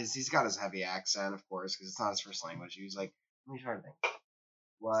got his heavy accent, of course, because it's not his first language. He was like, "Let me try to think."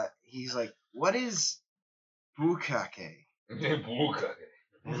 What? He's like, "What is bukkake?" Bukkake.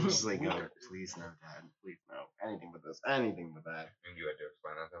 And I'm just like, "Oh, please no, Dad. Please no. Anything but this. Anything but that." And you had to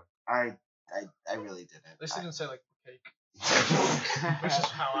explain that to him? I really didn't. At least he didn't say like cake. Which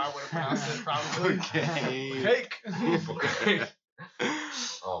is how I would have pronounced it probably. Cake.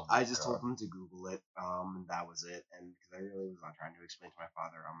 Oh I just told him to Google it, and that was it. And because I really was not trying to explain to my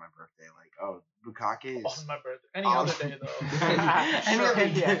father on my birthday, like, "Oh, bukkake is on my birthday. Any other day though. Any other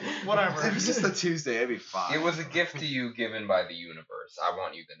day. Whatever. If it's just a Tuesday, it'd be fine. It was a gift to you given by the universe. I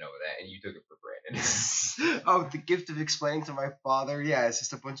want you to know that, and you took it for granted. Oh, the gift of explaining to my father. Yeah, it's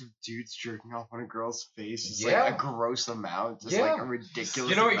just a bunch of dudes jerking off on a girl's face. Just like a gross amount. Just like a ridiculous.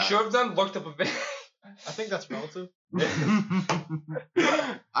 You know what you should have done? Looked up a bit. I think that's relative. I'm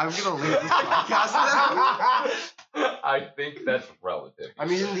gonna leave this podcast now. I think that's relative. I'm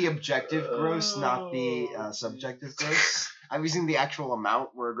using the objective gross, not the subjective gross. I'm using the actual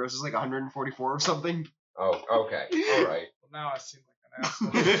amount where gross is like 144 or something. Oh, okay. All right. Well, now I seem like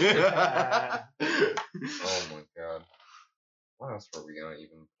an asshole. Oh my god. What else were we gonna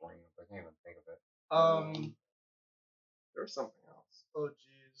even bring up? I can't even think of it. There's something else. Oh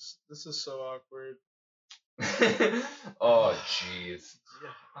jeez, this is so awkward. Oh jeez.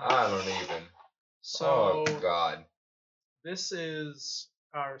 I don't even. So, oh god. This is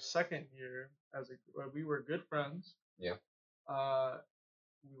our second year we were good friends. Yeah.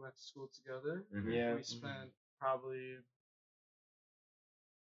 We went to school together. Mm-hmm. Yeah. We spent probably,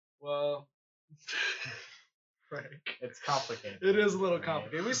 well, Frank. It's complicated. It is a little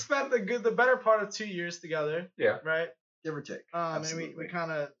complicated. We spent the better part of 2 years together. Yeah. Right. Give or take. And we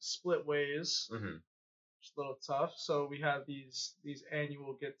kind of split ways. Mm-hmm. It's a little tough. So we have these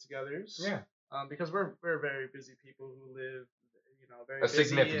annual get-togethers. Yeah. Because we're very busy people who live, very a busy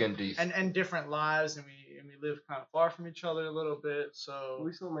significant decent. and different lives, and we live kind of far from each other a little bit. So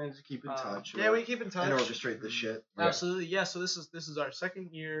we still manage to keep in touch. Yeah, we keep in touch and orchestrate this shit. Absolutely, yeah. So this is our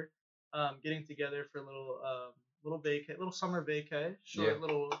second year, getting together for a little summer vacay,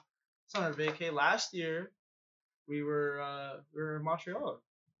 little summer vacay. Last year, we were in Montreal.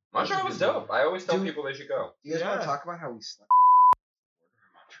 Montreal was dope. I always tell people they should go. Do you guys want to talk about how we snuck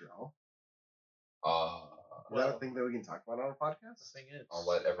in Montreal? Is that a thing that we can talk about on a podcast? The thing is, I'll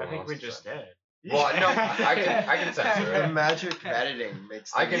let everyone. I think we just did. Well, no, I can censor it. The magic of editing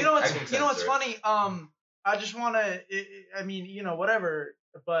makes. You know what's funny? I just want to. Whatever.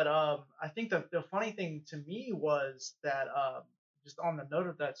 But I think the funny thing to me was that just on the note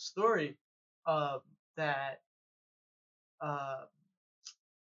of that story, that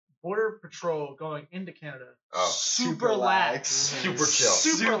Border Patrol going into Canada. Oh. Super lax. Super chill.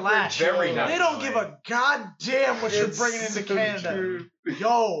 Super lax. Very nice. They don't give a goddamn what you're bringing into Canada. True.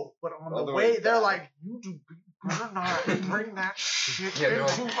 Yo, but on the way, they're like, you better not bring that shit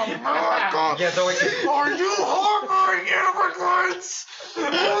into America. Yeah, they're like, are you harboring immigrants?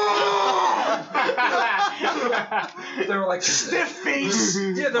 they were like stiff face.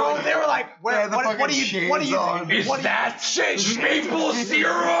 Yeah, they were like, what do you Is that maple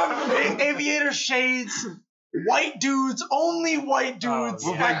syrup? Aviator shades. white dudes, only white dudes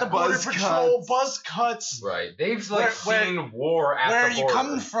at the border patrol, buzz cuts. Right. They've seen war at the border. Where are you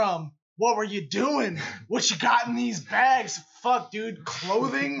coming from? What were you doing? What you got in these bags? Fuck, dude,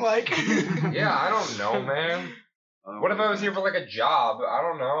 clothing? Yeah, I don't know, man. What if I was here for a job? I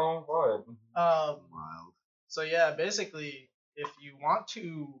don't know. What? Wild. So yeah, basically, if you want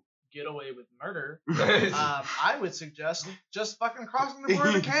to get away with murder, I would suggest just fucking crossing the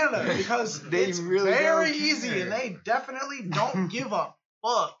border to Canada because it's really very easy and they definitely don't give a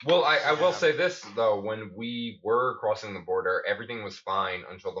fuck. Well, I will say this though: when we were crossing the border, everything was fine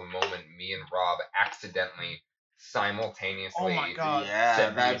until the moment me and Rob accidentally, simultaneously,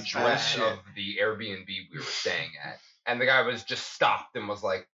 said the address of the Airbnb we were staying at, and the guy was just stopped and was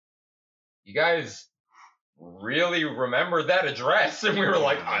like, "You guys really remember that address?" And we were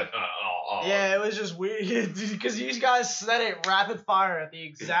like, Yeah, it was just weird because you guys said it rapid fire at the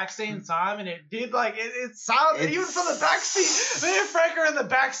exact same time, and it did it sounded even from the back seat. Me and Frank are in the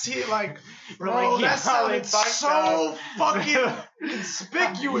back seat, bro, that sounded so fucking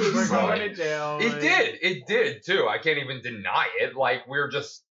conspicuous. We're going to jail. It did too. I can't even deny it. We're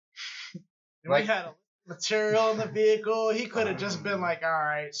just we had material in the vehicle. He could have just been like, all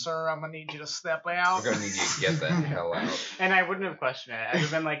right, sir, I'm gonna need you to step out. We're gonna need you to get the hell out. And I wouldn't have questioned it. I'd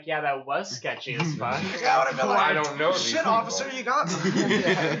have been like, yeah, that was sketchy as fuck. Yeah, I would have been like, I don't know. Shit, officer, you got me.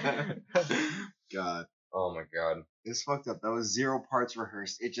 God. Oh my god. It's fucked up. That was 0 parts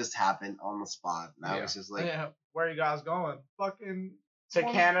rehearsed. It just happened on the spot. Now it's just where are you guys going? Fucking to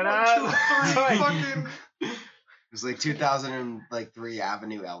Canada? 1, 2, 3, fucking. It was 2003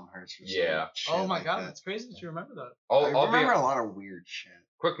 Avenue Elmhurst. Or yeah. Oh my god, that's crazy that you remember that. I remember a lot of weird shit.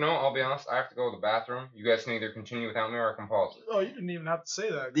 Quick note, I'll be honest, I have to go to the bathroom. You guys can either continue without me or I can pause it. Oh, you didn't even have to say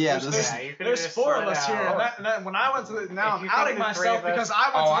that. Yeah, there's 4 of us here. And when I went to now I'm outing myself because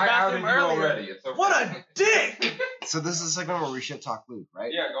I went to the bathroom earlier. Already. It's okay. What a dick! So this is a segment where we shit talk Luke,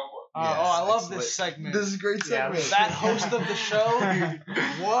 right? Yeah, go for it. I love this segment. This is a great segment. That host of the show,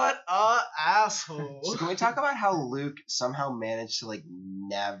 what a asshole. So can we talk about how Luke somehow managed to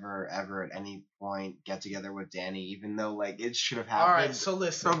never ever at any point get together with Danny, even though it should have happened? All right, so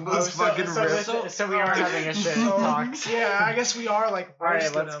listen. From those fucking rips. So we are having a shit talk. Yeah, I guess we are all right,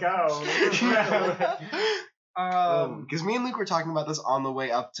 let's go. Because me and Luke were talking about this on the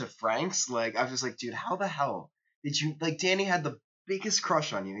way up to Frank's. I was just like, dude, how the hell did you Danny had the biggest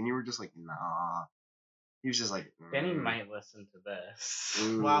crush on you, and you were just like, nah. He was just like, Danny might listen to this.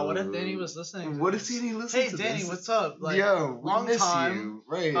 Ooh. Wow, what if Danny was listening? What if Danny listened to this? Hey, Danny, what's up? Yo, long time. You.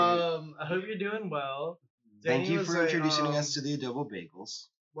 Right. I hope you're doing well. Thank you for introducing us to the adobo bagels.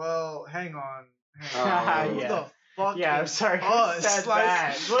 Well, hang on. Who the fuck? Yeah, I'm sorry. Us? Said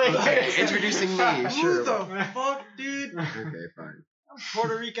that. Okay, introducing me. Sure. Who the fuck, dude? Okay, fine. I'm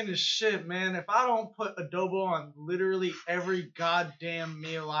Puerto Rican as shit, man. If I don't put adobo on literally every goddamn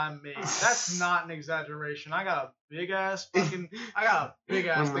meal I make, that's not an exaggeration. I got a big ass thing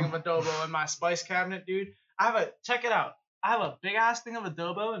of adobo in my spice cabinet, dude. Check it out. I have a big ass thing of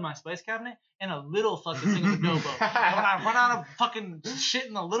adobo in my spice cabinet and a little fucking thing of adobo. When I run out of fucking shit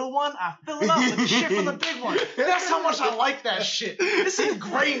in the little one, I fill it up with the shit from the big one. That's how much I like that shit. It's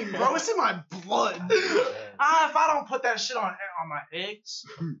ingrained, bro. It's in my blood. If I don't put that shit on my eggs,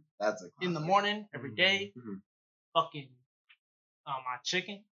 that's in the morning every day, fucking on my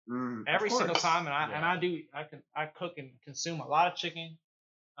chicken every single time, and I cook and consume a lot of chicken.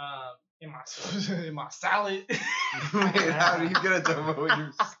 In my salad. How do you get adobo in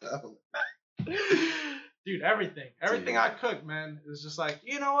your salad? Dude, everything I cook, man, is just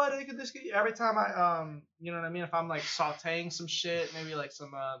you know what? Every time I you know what I mean? If I'm sauteing some shit, maybe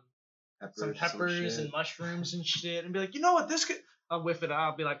some peppers and mushrooms and shit, and be like, you know what? This could. I'll whiff it.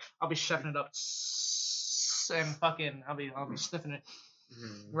 I'll be chefing it up, and fucking I'll be sniffing it.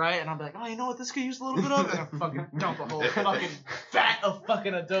 Right, and I'll be like, oh, you know what? This could use a little bit of, and I fucking dump a whole fucking vat of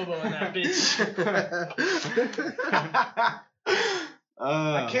fucking adobo in that bitch.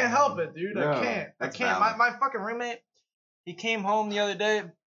 I can't help it, dude. No, I can't. My fucking roommate, he came home the other day,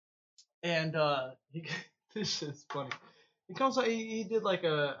 and this shit's funny. He comes, he did I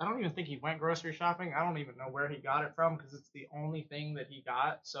don't even think he went grocery shopping. I don't even know where he got it from because it's the only thing that he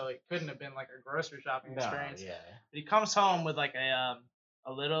got, so it couldn't have been a grocery shopping experience. Yeah. But he comes home with a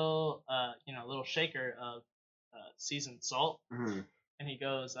little little shaker of seasoned salt, and he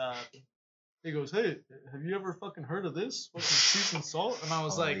goes, hey, have you ever fucking heard of this fucking seasoned salt? And I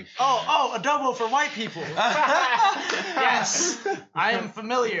was like, oh, adobo for white people. Yes, I am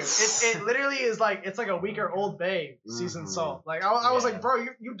familiar. It literally is it's a weaker Old Bay seasoned salt. I was like, bro,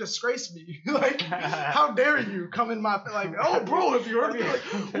 you disgrace me. How dare you come in my oh, bro, if you heard me,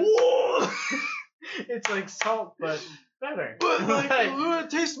 whoa. It's like salt, but better. But it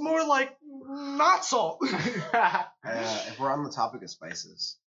tastes more like not salt. If we're on the topic of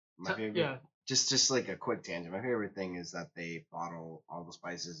spices, my favorite. Yeah. Just like a quick tangent. My favorite thing is that they bottle all the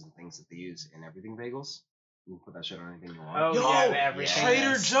spices and things that they use in everything bagels. You can put that shit on anything you want. Oh, Yo, everything.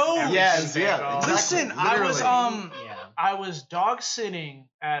 Trader Joe's. Yes, yeah. Exactly. Listen, Literally. I was dog sitting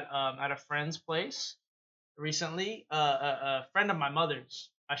at a friend's place recently. A friend of my mother's,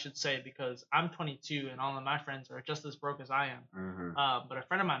 I should say, because I'm 22 and all of my friends are just as broke as I am. Mm-hmm. But a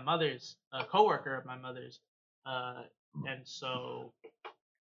friend of my mother's, a coworker of my mother's, and so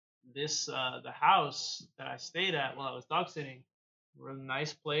this the house that I stayed at while I was dog sitting, really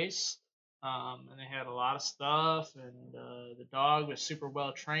nice place. And they had a lot of stuff, and the dog was super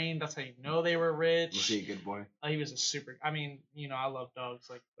well trained. That's how you know they were rich. Was he a good boy? He was a super. I mean, I love dogs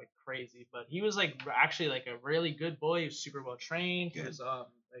like crazy, but he was actually a really good boy. He was super well trained. He was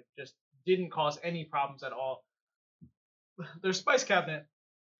just didn't cause any problems at all. Their spice cabinet,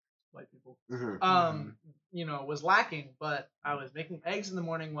 white people, was lacking. But I was making eggs in the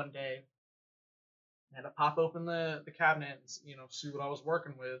morning one day. I had to pop open the cabinet and see what I was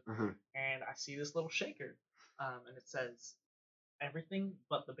working with, and I see this little shaker, and it says everything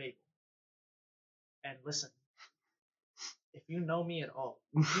but the bagel. And listen, if you know me at all,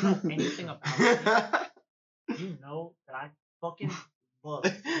 if you know anything about me, you know that I fucking love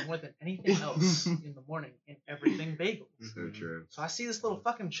more than anything else in the morning in everything bagel. So true. So I see this little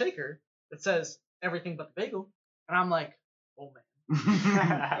fucking shaker that says everything but the bagel, and I'm like, oh man,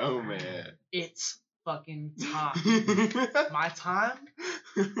 oh man, it's fucking time. My time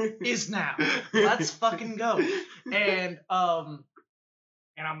is now. Let's fucking go. And I'm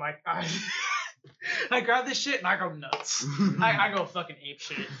like, I grab this shit and I go nuts. I go fucking ape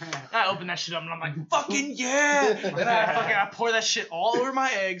shit. I open that shit up and I'm like, fucking yeah. And I pour that shit all over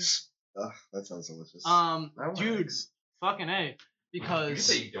my eggs. Ugh, that sounds delicious. Dude, eggs. Fucking A. Because you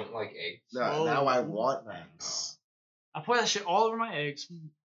say you don't like eggs? No, now I want eggs. I pour that shit all over my eggs.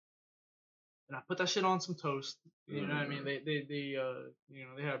 And I put that shit on some toast. You know what I mean? They didn't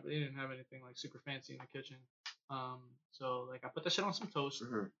have anything like super fancy in the kitchen. So I put that shit on some toast,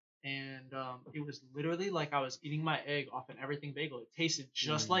 and it was literally like I was eating my egg off an everything bagel. It tasted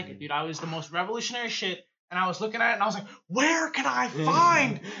just like it, dude. I was the most revolutionary shit. And I was looking at it and I was like, where can I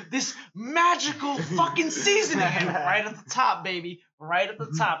find this magical fucking seasoning? And right at the top, baby. Right at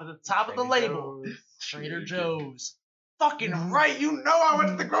the top of the label. Trader Joe's. Fucking right, I went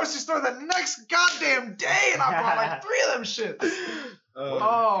to the grocery store the next goddamn day and I bought like 3 of them shits.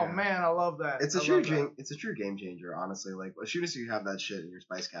 Oh man, I love that. It's a true game changer, honestly. Like as soon as you have that shit in your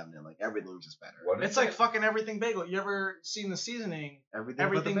spice cabinet, like everything's just better. It's like fucking everything bagel. You ever seen the seasoning?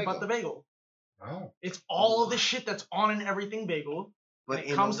 Everything but the bagel. Oh. It's all of the shit that's on an everything bagel. But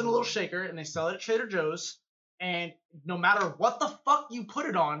it comes in a little shaker and they sell it at Trader Joe's. And no matter what the fuck you put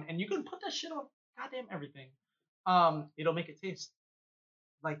it on, and you can put that shit on goddamn everything. It'll make it taste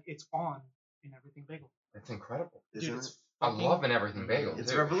like it's on in everything bagel. It's incredible. Dude, I love an everything bagel.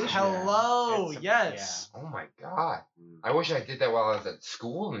 It's revolutionary. Hello, yes. Yeah. Oh my god. I wish I did that while I was at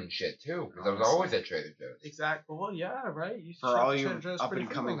school and shit too, because I was always at Trader Joe's. Exactly. Well, yeah, right. For all you up and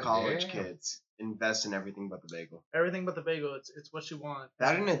coming college kids, invest in everything but the bagel. Everything but the bagel. It's what you want.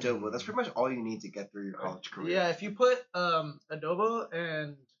 That and adobo. That's pretty much all you need to get through your college career. Yeah, if you put adobo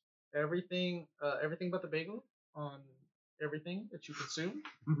and everything but the bagel on everything that you consume,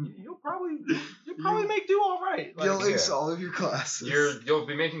 you'll probably make do all right. You'll ace all of your classes. You'll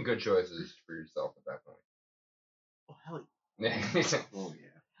be making good choices for yourself at that point. Oh hell yeah! Oh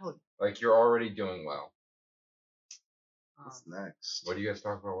yeah! Hell yeah! Like you're already doing well. What's next? What do you guys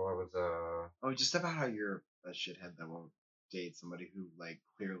talk about while I was Oh, just about how you're a shithead that won't date somebody who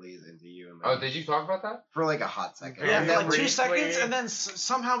clearly is into you. And oh, did you talk about that for a hot second? Yeah, for 2 seconds, and then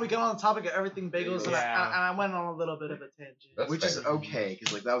somehow we got on the topic of everything bagels, and I went on a little bit of a tangent, which is okay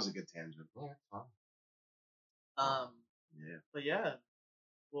because that was a good tangent. Yeah, fine. Yeah. But yeah,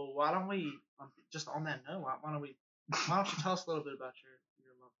 well, why don't we just on that note? Why don't you tell us a little bit about your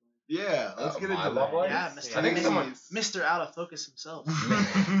love life? Yeah, let's get into love life. Yeah, Mr. Out of Focus himself.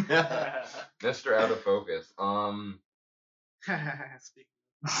 Mr. Out of Focus. I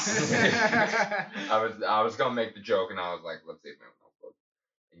was gonna make the joke and I was like, let's see if man will.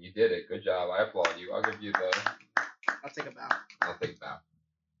 And you did it. Good job. I applaud you. I'll give you the. I'll take a bow. I'll take a bow.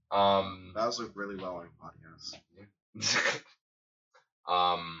 Bows look really well on podcasts.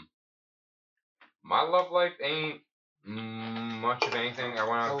 Yeah. My love life ain't much of anything. I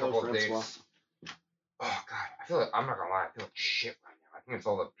went on a couple of dates. Oh god, I feel like I'm not gonna lie. I feel like shit right now. I think it's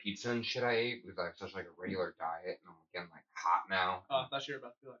all the pizza and shit I ate because I have such like a regular diet and I'm getting like hot now. Oh, I thought you were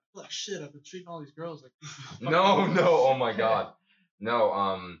about to be like shit, I've been treating all these girls like No, oh my god. No,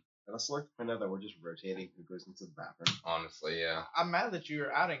 I'd also like to point out that we're just rotating who goes into the bathroom. Honestly, yeah. I'm mad that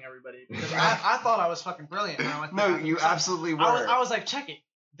you're outing everybody because I thought I was fucking brilliant. Now No, you absolutely were. I was like, check it.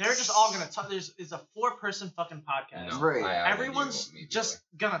 They're just all gonna talk. It's a 4-person fucking podcast. No, right. Everyone's just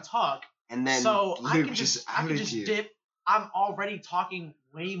gonna talk. And then so Luke I can just you. dip. I'm already talking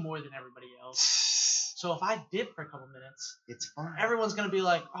way more than everybody else. So if I dip for a couple minutes, it's fine. Everyone's gonna be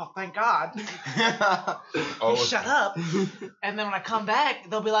like, "Oh, thank God." Shut up. And then when I come back,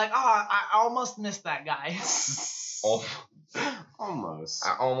 they'll be like, "Oh, I almost missed that guy." Almost.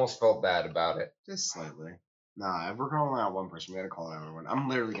 I almost felt bad about it. Just slightly. Nah, if we're calling out one person, we gotta call out everyone. I'm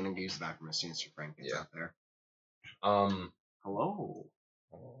literally gonna use the bathroom as soon as your friend gets out there. Hello.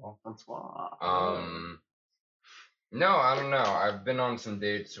 Bonsoir. No, I don't know. I've been on some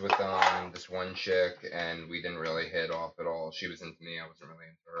dates with this one chick, and we didn't really hit off at all. She was into me, I wasn't really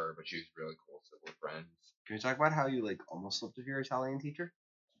into her, but she was really cool, so we're friends. Can we talk about how you almost slept with your Italian teacher?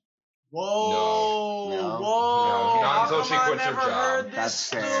 Whoa! No. Whoa! No, not until she quits her never job. Heard this That's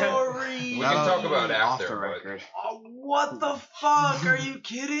fair. story. We can talk about it off after. the record. Oh, what the fuck? Are you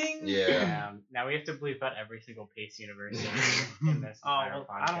kidding? Yeah. Now we have to bleep out every single Pace University in this Oh, entire well,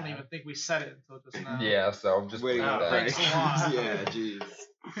 podcast. I don't even think we said it until just now. Yeah, so I'm just Waiting bleep on that. Thanks a lot. Yeah, jeez.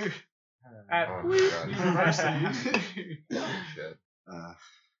 At Oh my God. University. Shit.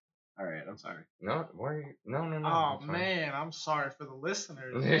 All right, I'm sorry. No, why? No. Oh it's fine. man, I'm sorry for the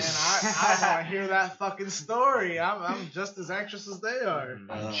listeners. Man, I want to hear that fucking story. I'm just as anxious as they are.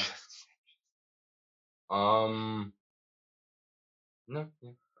 No, yeah.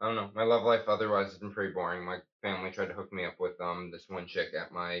 I don't know. My love life otherwise has been pretty boring. My family tried to hook me up with this one chick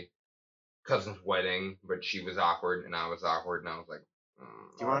at my cousin's wedding, but she was awkward and I was awkward, and I was like, Do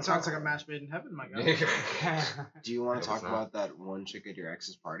you want to sounds like a match made in heaven, my God. Do you want It to talk was not. about that one chick at your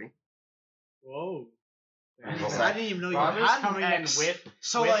ex's party? Whoa. I I didn't even know you Rob is had coming an in ex. with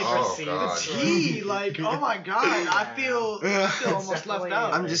So with like Oh, receipts. God. the tea, like oh my God, I feel almost left Definitely.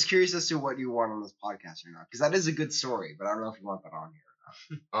 out. I'm just curious as to what you want on this podcast or not, because that is a good story, but I don't know if you want that on here.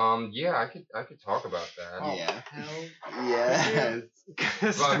 Yeah, I could talk about that. Oh, Yeah. hell. Yes.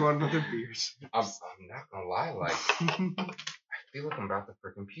 But- You want another beers? I'm not gonna lie, like I feel like I'm about to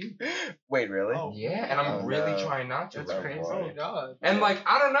freaking puke. Wait, really? Oh. Yeah, and I'm Oh, really no. trying not to. That's right? crazy. Oh God. And like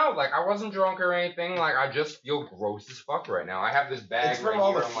I don't know, like I wasn't drunk or anything. Like I just feel gross as fuck right now. I have this bag It's from right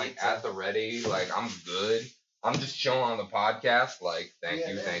all here. the I'm like pizza. at the ready. Like I'm good. I'm just chilling on the podcast. Like thank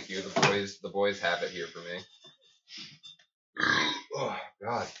you. The boys have it here for me. Oh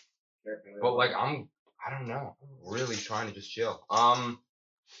God. But like I don't know. I'm really trying to just chill. Oh,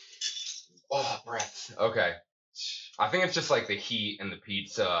 breaths. Okay. I think it's just like the heat and the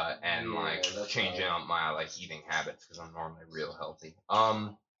pizza and Yeah, like that's changing all. up my like eating habits because I'm normally real healthy.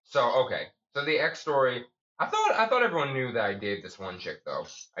 So okay. So the X story. I thought everyone knew that I dated this one chick though.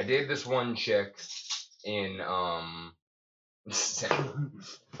 I dated this one chick in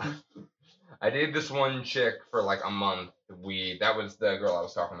I dated this one chick for like a month. That was the girl I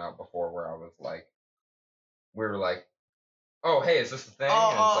was talking about before, where I was like, we were like, oh hey, is this the thing?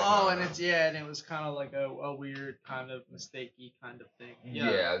 And it was kind of like a weird kind of mistakey kind of thing.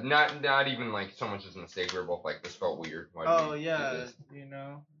 Yeah, not even like so much as a mistake. We were both like, this felt weird. Why did we do this?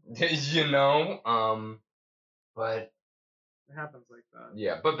 you know. But It happens like that.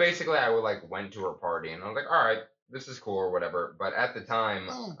 yeah, but basically I went to her party and I was like, all right, this is cool or whatever. But at the time,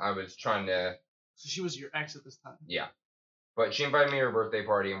 I was trying to. So she was your ex at this time. Yeah. But she invited me to her birthday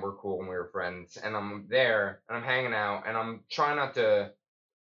party, and we're cool, and we were friends. And I'm there, and I'm hanging out, and I'm trying not to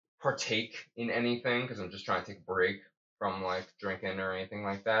partake in anything, because I'm just trying to take a break from, like, drinking or anything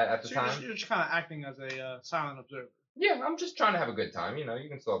like that at the time. You're just kind of acting as a silent observer. Yeah, I'm just trying to have a good time, you know? You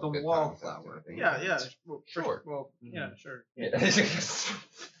can still have a good time. wallflower. Yeah. Well, Sure. Well, yeah, sure. Yeah.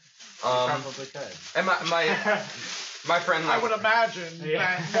 Probably could. And my friend, I like, would imagine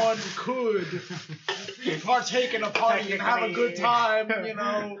that one could partake in a party and have a good time, you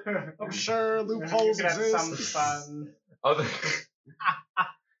know. I'm sure loopholes You could have some exist. fun.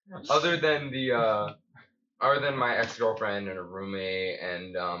 other than my ex-girlfriend and her roommate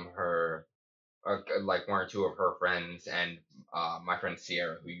and her like one or two of her friends and my friend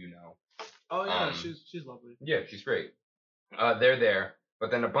Sierra, who you know. Oh yeah, she's lovely. Yeah, she's great. They're there,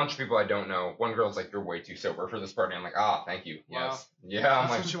 but then a bunch of people I don't know. One girl's like, "You're way too sober for this party." I'm like, "Ah, thank you." Wow. Yes. Yeah, That's I'm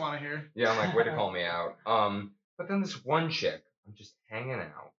like, what you want to hear. yeah, I'm like, way to call me out. But then this one chick, I'm just hanging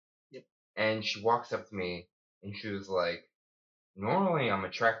out. Yep. And she walks up to me and she was like, normally I'm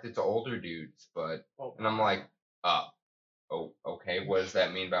attracted to older dudes, but, and I'm like, oh, okay, what does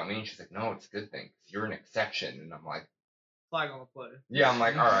that mean about me? And she's like, no, it's a good thing. 'Cause you're an exception. And I'm like, flag on the play. yeah, I'm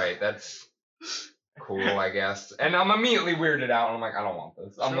like, all right, that's cool, I guess. And I'm immediately weirded out. And I'm like, I don't want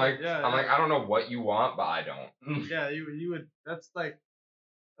this. I'm like, I don't know what you want, but I don't. Yeah, you would. That's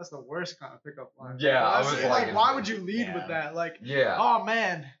the worst kind of pickup line. Yeah, I was like, why would you lead with that? Like, yeah. Oh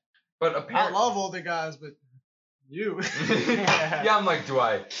man, but apparently, I love older guys, but you. Yeah, I'm like, do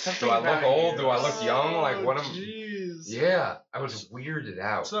I look old? Do I look young? Like, what am? Jeez. Yeah, I was weirded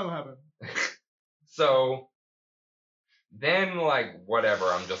out. Something happened. So then, like, whatever.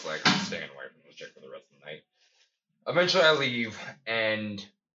 I'm just like, I'm staying away from this chick for the rest of the night. Eventually, I leave, and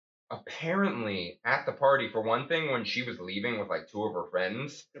apparently, at the party, for one thing, when she was leaving with like 2 of her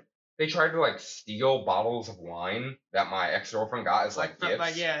friends, they tried to like steal bottles of wine that my ex-girlfriend got as like gifts.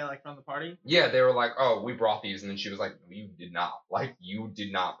 Like from the party. Yeah, they were like, "Oh, we brought these," and then she was like, "You did not. Like, you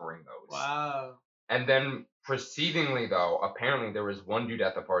did not bring those." Wow. And then, precedingly though, apparently there was one dude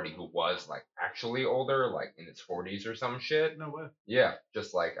at the party who was like actually older, like in his 40s or some shit. No way. Yeah,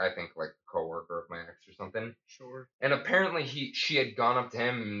 just like I think like a coworker of my ex or something. Sure. And apparently she had gone up to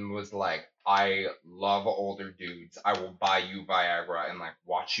him and was like, "I love older dudes. I will buy you Viagra and like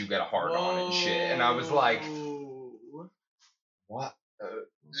watch you get a hard on and shit." And I was like, "What?"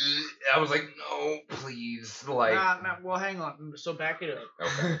 I was like, "No, please." Like, nah. Well, hang on. So back it up.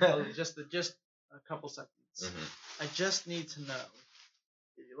 Okay. just a couple seconds. Mm-hmm. I just need to know.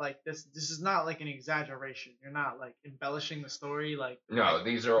 Like this is not like an exaggeration. You're not like embellishing the story. Like no,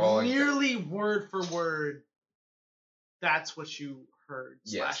 these are all nearly word for word. That's what you heard /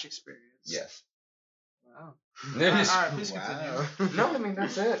 experienced. Yes. Wow. All right, please continue. No, I mean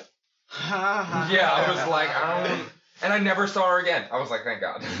that's it. Yeah, I was like, I don't, and I never saw her again. I was like, thank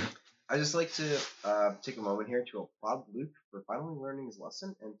God. I just like to take a moment here to applaud Luke for finally learning his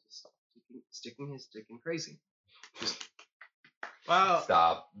lesson and to stop sticking his dick in crazy. Wow.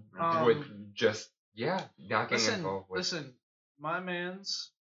 Stop with just not getting involved with. Listen, my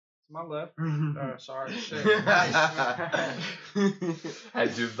man's to my left. Sorry, shit.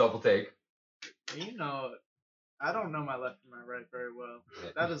 Had to double take. You know, I don't know my left and my right very well.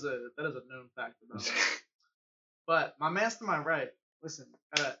 That is a known fact about me. But my man's to my right. Listen,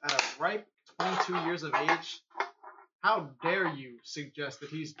 at a ripe 22 years of age, how dare you suggest that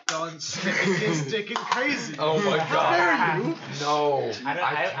he's done sticking his dick in crazy? Oh my God! How dare you? No,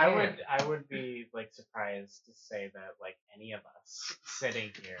 I would be like surprised to say that like any of us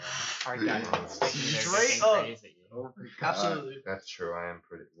sitting here are done sticking their dick in crazy. Oh my God. Absolutely. That's true. I am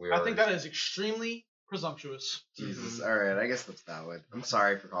pretty. I think that is extremely presumptuous. Jesus. All right, I guess that's valid. I'm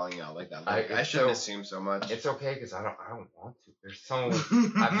sorry for calling you out like that. Like, I shouldn't assume so much. It's okay because I don't want to. There's so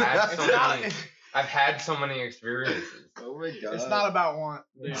I've had so many experiences. Oh my God. It's not about want.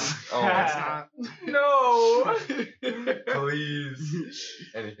 Dude. Oh, it's not. No. Please.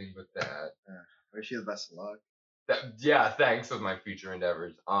 Anything but that. I wish you the best of luck. Thanks with my future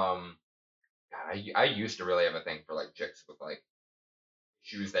endeavors. God, I used to really have a thing for like chicks with like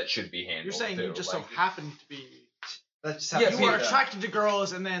shoes that should be handled. You're saying too. you just like, so happened to be. You were attracted to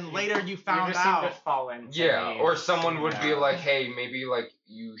girls, and then later you found out. To fall into yeah, or someone would be like, "Hey, maybe like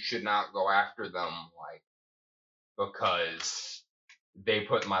you should not go after them, like because they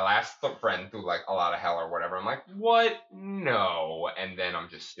put my last friend through like a lot of hell or whatever." I'm like, "What? No!" And then I'm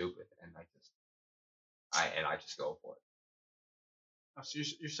just stupid, and I just go for it. Oh, so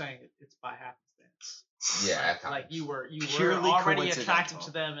you're saying it's by happenstance. Yeah, at times. Like you were Purely already attracted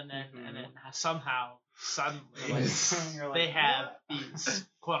to them, and then somehow suddenly they have these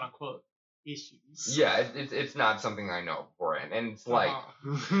quote unquote issues. Yeah, it's not something I know beforehand, and it's like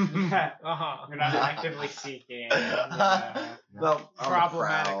You're not actively seeking. Well,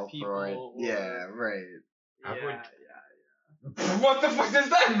 problematic people. Yeah, right. Yeah. What the fuck does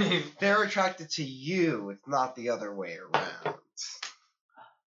that mean? They're attracted to you. It's not the other way around.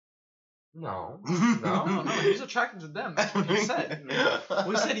 No. No, he's attracted to them. That's what he said.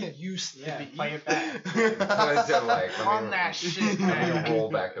 We said he used to be. Play it back. On that shit, man. Let me roll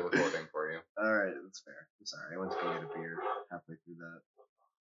back the recording for you. Alright, that's fair. I'm sorry, I went to go get a beer halfway through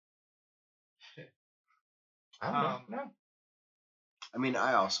that. I don't know. No. I mean,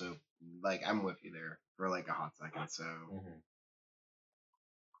 I also, like, I'm with you there for, like, a hot second, so... Mm-hmm.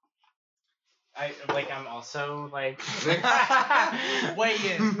 I'm also like weigh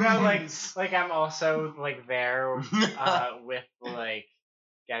in. No, like I'm also like there with like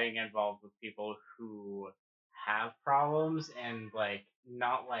getting involved with people who have problems and like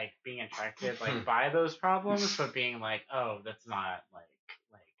not like being attracted like by those problems, but being like, oh, that's not like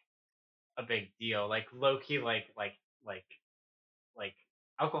a big deal. Like low key, like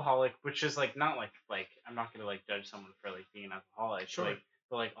alcoholic, which is like not like I'm not gonna like judge someone for like being an alcoholic, Sure.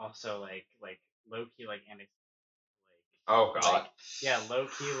 but like also like low key like Oh god. like yeah, low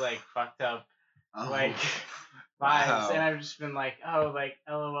key like fucked up like vibes, and I've just been like, oh, like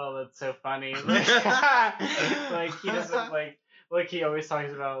LOL, that's so funny. Like, like he doesn't like he always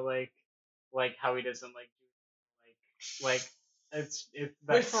talks about like how he doesn't like it's that's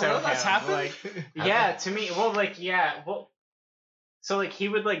Wait, for so real? him. That's happened? Like yeah, to me, well, like yeah, well, so like he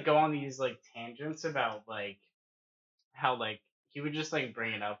would like go on these like tangents about like how like he would just like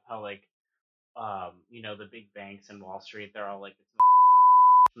bring it up how like you know, the big banks in Wall Street, they're all like it's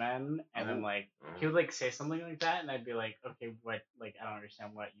men, and then like he would like say something like that, and I'd be like, okay, what, like I don't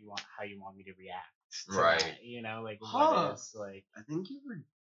understand what you want, how you want me to react to Right. that, you know, like what is like I think you were.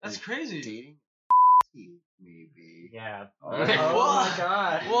 That's like, crazy. Dating, maybe. yeah. Oh my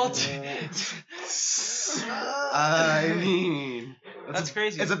god. What? I mean, that's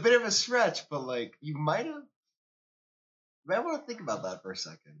crazy. It's a bit of a stretch, but like you might have. You might want to think about that for a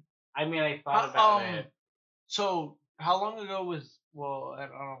second. I mean, I thought about it. So how long ago was? Well, I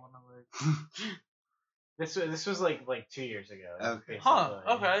don't want to like. This was like 2 years ago. Okay. Huh.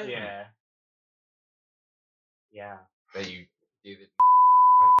 Okay. Yeah. Yeah. That you did it.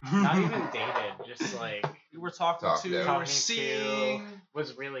 Not even dated, just like We were talking to, we were seeing,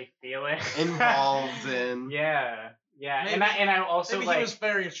 was really feeling involved in. Yeah. Maybe, and I also maybe like he was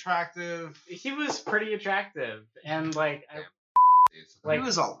very attractive. He was pretty attractive, and like He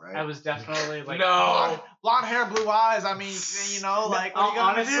was alright. I was definitely like blonde hair, blue eyes. I mean, you know, like what are you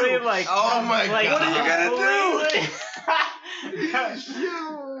gonna honestly do? like oh my like, god, what are you gonna do?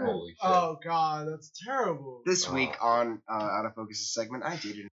 Holy shit. Oh god, that's terrible. This week on Out of Focus segment, I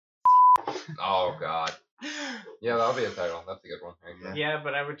dated. Oh god. Yeah, that'll be a title. That's a good one. Actually. Yeah,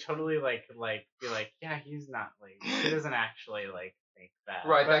 but I would totally like be like, yeah, he's not like he doesn't actually like think that.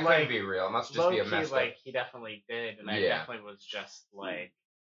 Right, but, that like, can't be real. It must just be a low-key, mess like he definitely did, and I definitely was just like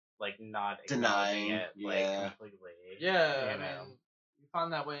not denying it like completely. Yeah, you know. I mean, you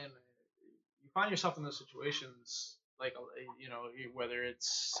find that way, and you find yourself in those situations, like you know, whether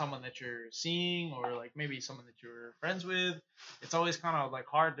it's someone that you're seeing or like maybe someone that you're friends with. It's always kind of like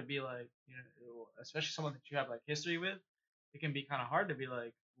hard to be like, you know, especially someone that you have like history with. It can be kind of hard to be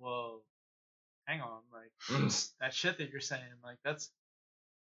like, well, hang on, like that shit that you're saying, like that's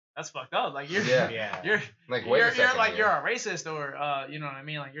fucked up. Like you're you're like you're like you're a racist or you know what I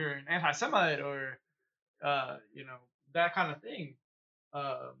mean, like you're an anti-Semite or you know, that kind of thing.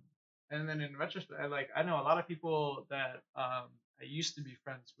 And then in retrospect, I know a lot of people that I used to be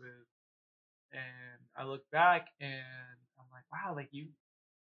friends with, and I look back and I'm like, wow, like you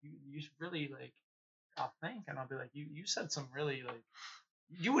really like, I'll think, and I'll be like, you said some really like,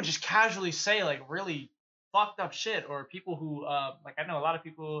 you would just casually say like really fucked up shit, or people who like I know a lot of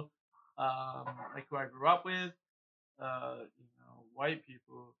people like who I grew up with, you know, white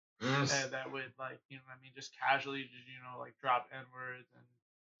people that would like, you know what I mean, just casually just, you know, like drop N-words and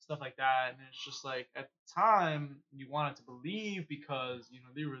stuff like that, and it's just like at the time you wanted to believe because, you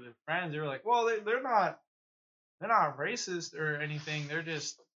know, they were their friends. They were like, well, they're not racist or anything. They're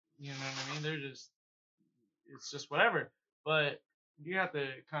just, you know what I mean, they're just, it's just whatever. But you have to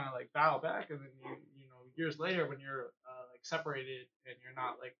kind of like dial back, and then you know, years later when you're like separated and you're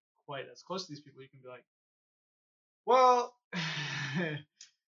not like quite as close to these people, you can be like, well,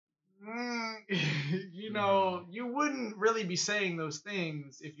 you know, you wouldn't really be saying those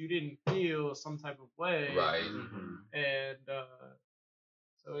things if you didn't feel some type of way, right? And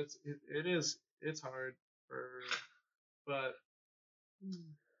so it's hard but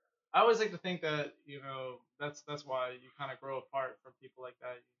I always like to think that, you know, that's why you kind of grow apart from people like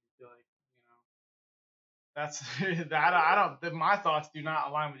that. You feel like, you know, that's that I don't, my thoughts do not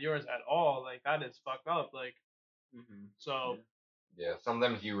align with yours at all. Like that is fucked up. Like so. Yeah,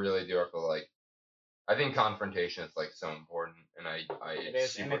 sometimes you really do have to like. I think confrontation is like so important, and it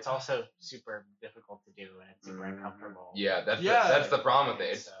is, and it's also super difficult to do, and it's super uncomfortable. Yeah, that's the problem with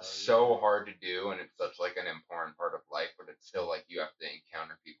it. It's so hard to do, and it's such like an important part of life, but it's still like you have to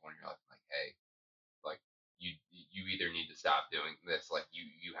encounter people in your life like, hey, like you either need to stop doing this, like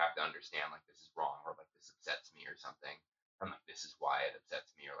you have to understand like this is wrong, or like this upsets me or something, and like this is why it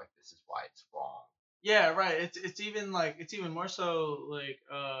upsets me, or like this is why it's wrong. Yeah, right. It's even like, it's even more so like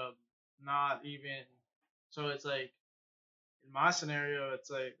not even, so it's like in my scenario, it's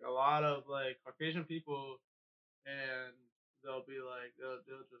like a lot of like Caucasian people, and they'll be like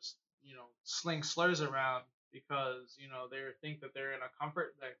they'll just, you know, sling slurs around because, you know, they think that they're in a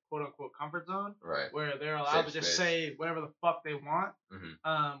comfort, like quote unquote comfort zone, right, where they're allowed to just say whatever the fuck they want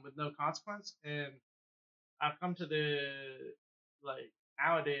with no consequence. And I've come to the like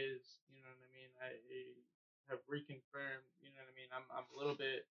nowadays, you know what I mean, I have reconfirmed, you know what I mean, I'm a little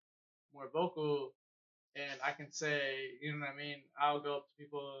bit more vocal, and I can say, you know what I mean, I'll go up to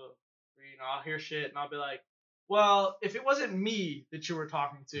people, you know, I'll hear shit, and I'll be like, well, if it wasn't me that you were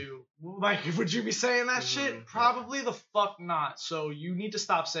talking to, like, would you be saying that shit? Probably the fuck not. So you need to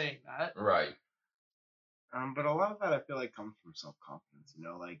stop saying that. Right. But a lot of that I feel like comes from self-confidence, you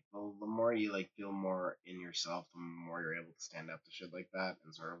know, like the more you like feel more in yourself, the more you're able to stand up to shit like that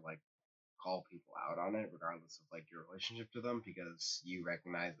and sort of like call people out on it, regardless of like your relationship to them, because you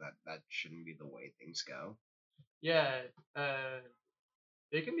recognize that that shouldn't be the way things go. Yeah,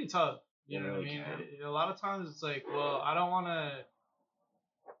 it can be tough. You know what I mean? A lot of times it's like, well, I don't want to.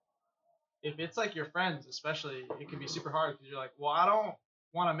 If it's like your friends, especially, it can be super hard because you're like, well, I don't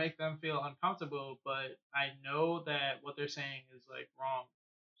want to make them feel uncomfortable, but I know that what they're saying is like wrong.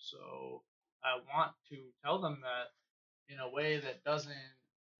 So I want to tell them that in a way that doesn't.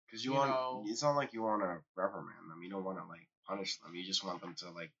 Because it's not like you want to reprimand them. You don't want to like punish them. You just want them to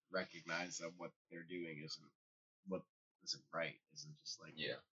like recognize that what they're doing isn't right. Isn't just like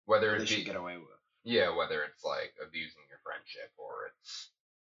whether they should get away with. Yeah, whether it's like abusing your friendship or it's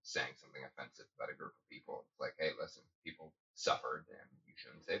saying something offensive about a group of people. It's like, hey, listen, people suffered and you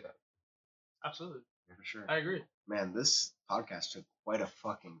shouldn't say that. Absolutely. Yeah, for sure. I agree. Man, this podcast took quite a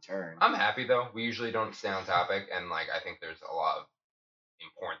fucking turn. I'm happy though. We usually don't stay on topic, and like I think there's a lot of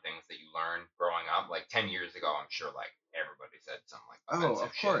important things that you learn growing up. Like 10 years ago, I'm sure like everybody said something like offensive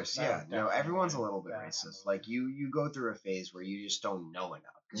of course, shit. yeah. No, everyone's a little bit racist. Like you go through a phase where you just don't know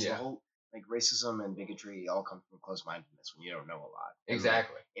enough. Because the whole like racism and bigotry all come from close-mindedness when you don't know a lot.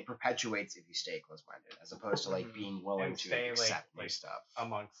 Exactly. It perpetuates if you stay close-minded, as opposed to like being willing to accept new stuff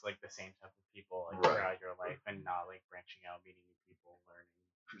amongst like the same type of people like throughout your life, and not like branching out, meeting new people, learning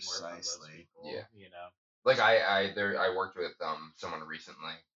more from those people. Yeah. You know. Like I worked with someone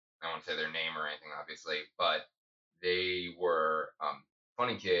recently. I won't say their name or anything, obviously, but they were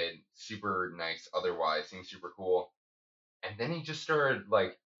funny kid, super nice, otherwise seemed super cool, and then he just started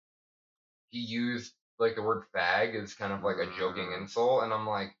like he used like the word fag as kind of like a joking insult, and I'm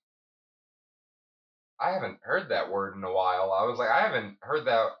like, I haven't heard that word in a while. I was like, I haven't heard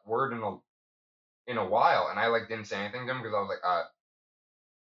that word in a while, and I like didn't say anything to him because I was like,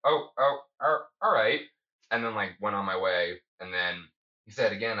 all right. And then like went on my way, and then he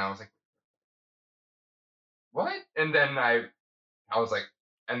said it again. I was like, what? And then I was like,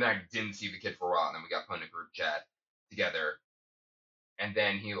 and then I didn't see the kid for a while, and then we got put in a group chat together. And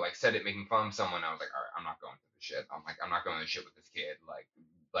then he like said it making fun of someone. I was like, all right, I'm not going through this shit. I'm not going through this shit with this kid.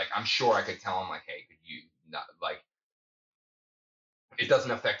 Like I'm sure I could tell him like, hey, could you not like. It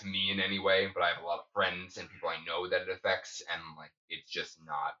doesn't affect me in any way, but I have a lot of friends and people I know that it affects, and like it's just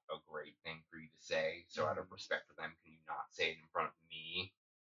not a great thing for you to say. So out of respect for them, can you not say it in front of me?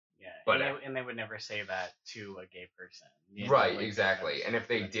 Yeah, but and they would never say that to a gay person. Right, like, exactly. And if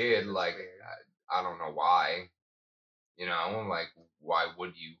they did, like, I don't know why. You know, like, why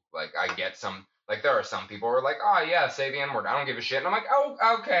would you? Like, I get some. Like, there are some people who are like, oh yeah, say the N-word. I don't give a shit. And I'm like, oh,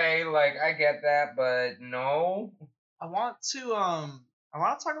 okay, like I get that, but no. I want to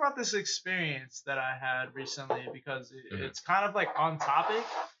talk about this experience that I had recently because it's kind of like on topic,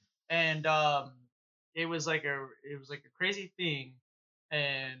 and it was like a crazy thing,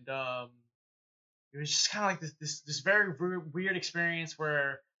 and it was just kind of like this very weird experience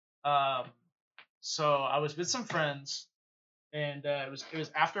where so I was with some friends, and it was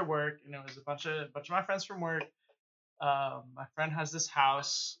after work, and it was a bunch of my friends from work. My friend has this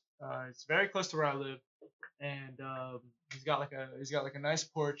house. It's very close to where I live. And he's got like a nice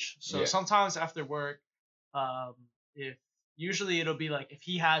porch. So sometimes after work, if usually it'll be like if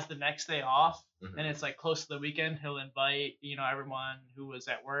he has the next day off and it's like close to the weekend, he'll invite everyone who was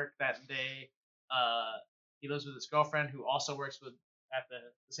at work that day. He lives with his girlfriend who also works at the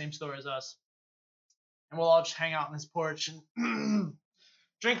same store as us, and we'll all just hang out on his porch and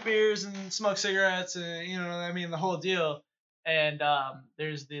drink beers and smoke cigarettes and the whole deal. And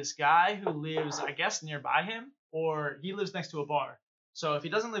there's this guy who lives, I guess, nearby him, or he lives next to a bar. So if he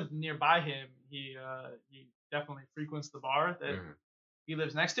doesn't live nearby him, he definitely frequents the bar that he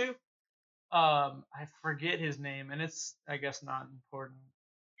lives next to. I forget his name, and it's, I guess, not important.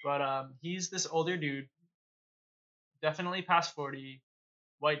 But he's this older dude, definitely past 40,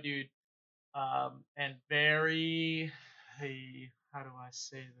 white dude, and very, how do I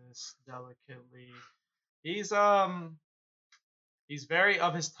say this delicately? He's very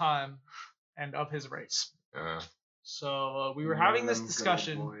of his time and of his race. So we were having this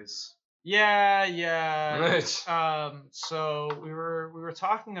discussion. Yeah. So we were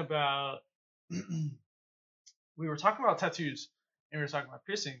talking about tattoos, and we were talking about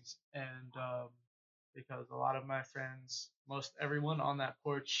piercings, and because a lot of my friends, most everyone on that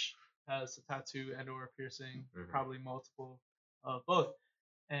porch has a tattoo and or a piercing, probably multiple of both,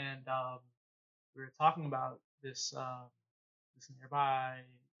 and we were talking about this this nearby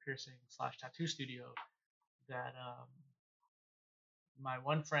piercing / tattoo studio that my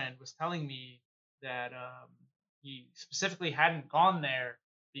one friend was telling me that he specifically hadn't gone there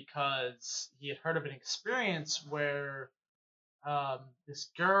because he had heard of an experience where this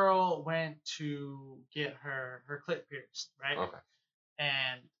girl went to get her clit pierced, right? Okay.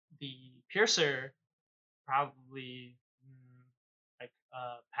 And the piercer, probably like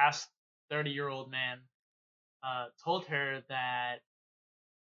past 30-year-old man, told her that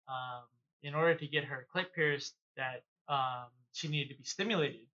in order to get her clit pierced, that she needed to be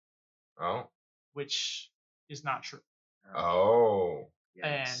stimulated. Oh. Which is not true. Oh.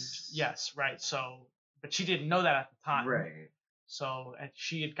 And yes, right. So, but she didn't know that at the time. Right. So, and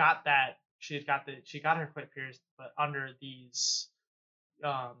she got her clit pierced, but under these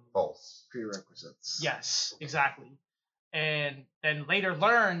false prerequisites. Yes, exactly. And then later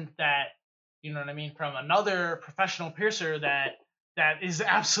learned that, you know what I mean, from another professional piercer that is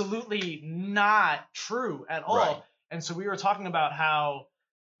absolutely not true at all. Right. And so we were talking about how,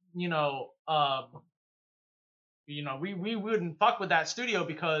 we wouldn't fuck with that studio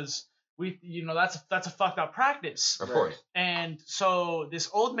because that's a fucked up practice. Of course. And so this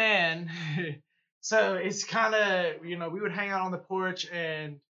old man, so it's kind of, we would hang out on the porch,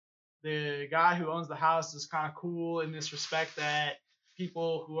 and the guy who owns the house is kind of cool in this respect that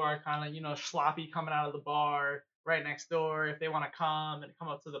people who are kind of, sloppy coming out of the bar right next door, if they want to come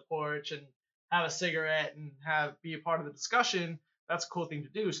up to the porch and have a cigarette and be a part of the discussion, that's a cool thing to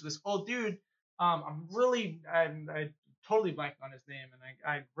do. So this old dude, I totally blanked on his name, and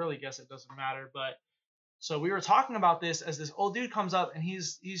I really guess it doesn't matter. But so we were talking about this as this old dude comes up, and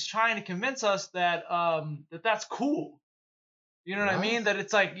he's trying to convince us that that's cool. You know what I mean? That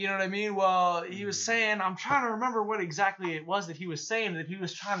it's like, you know what I mean? Well, he was saying, I'm trying to remember what exactly it was that he was saying, that he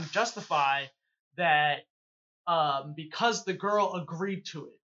was trying to justify that because the girl agreed to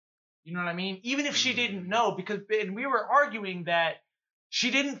it. You know what I mean? Even if she didn't know, and we were arguing that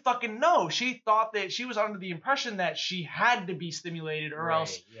she didn't fucking know. She thought that she was under the impression that she had to be stimulated, or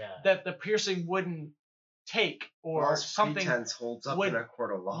else that the piercing wouldn't take, or something. Pretense holds up in a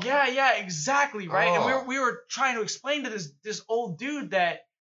court of law. Yeah, exactly, right. Oh. And we were trying to explain to this old dude that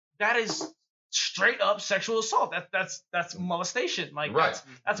is straight up sexual assault. That's molestation. Like that's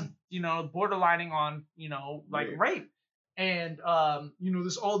borderlining on rape. And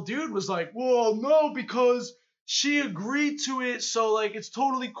this old dude was like, well, no, because she agreed to it, so like it's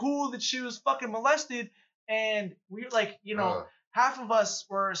totally cool that she was fucking molested. And we like, half of us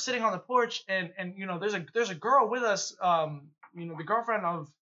were sitting on the porch, and there's a girl with us, the girlfriend of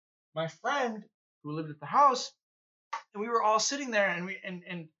my friend who lived at the house, and we were all sitting there,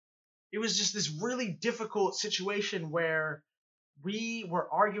 and it was just this really difficult situation where we were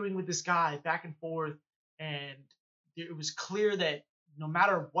arguing with this guy back and forth, and it was clear that no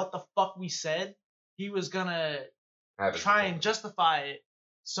matter what the fuck we said, he was gonna try and justify it,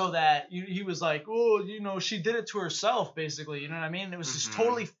 so that he was like, oh, she did it to herself, basically. You know what I mean? It was this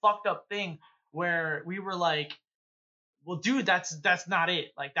totally fucked up thing where we were like, well, dude, that's not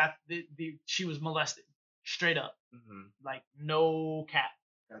it. Like that, she was molested, straight up, like no cap.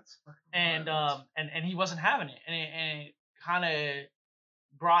 That's fucking and he wasn't having it, and it kind of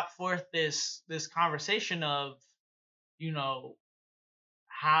brought forth this conversation of,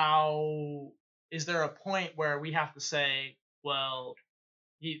 how is there a point where we have to say, well,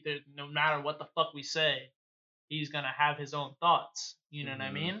 no matter what the fuck we say, he's gonna have his own thoughts. You know what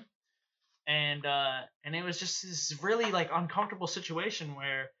I mean? And it was just this really like uncomfortable situation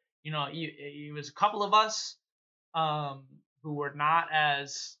where it was a couple of us who were not,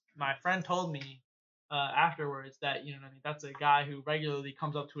 as my friend told me afterwards, that that's a guy who regularly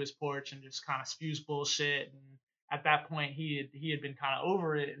comes up to his porch and just kind of spews bullshit. And at that point, he had been kind of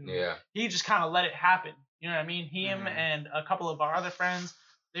over it, and he just kind of let it happen. You know what I mean? Him and a couple of our other friends,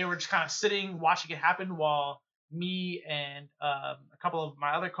 they were just kind of sitting, watching it happen, while me and a couple of my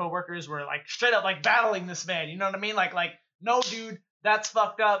other coworkers were like straight up like battling this man. You know what I mean? Like, no, dude, that's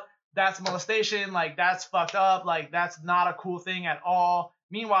fucked up. That's molestation. Like, that's fucked up. Like, that's not a cool thing at all.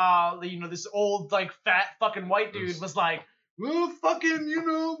 Meanwhile, this old like fat fucking white dude was like, well, fucking,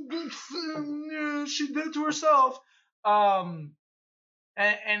 she did it to herself. And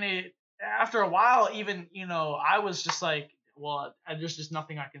it, after a while, even, I was just like, well, there's just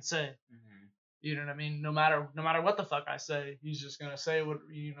nothing I can say. You know what I mean? No matter what the fuck I say, he's just gonna say what,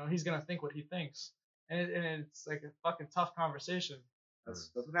 he's gonna think what he thinks. and it's like a fucking tough conversation.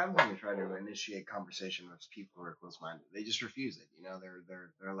 That's what happens when you try to initiate conversation with people who are close-minded. They just refuse it. You know,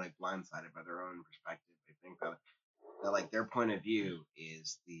 they're like blindsided by their own perspective. They think that like their point of view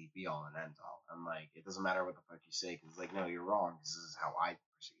is the be all and end all, and like it doesn't matter what the fuck you say, because it's like, no, you're wrong. This is how I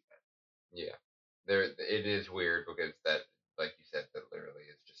perceive it. Yeah, it is weird because that, like you said, that literally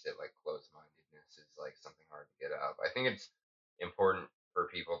is just it. Like close-mindedness is like something hard to get out of. I think it's important for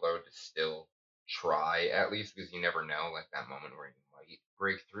people though to still try at least, because you never know, like that moment where you might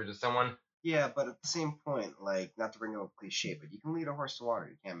break through to someone. Yeah, but at the same point, like, not to bring up a cliche, but you can lead a horse to water.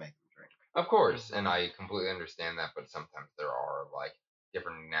 You can't make them drink. Of course, and I completely understand that, but sometimes there are like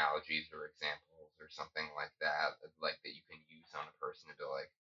different analogies or examples or something like that, like that you can use on a person to be like,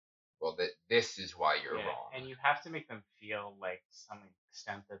 well, this is why you're wrong. And you have to make them feel like some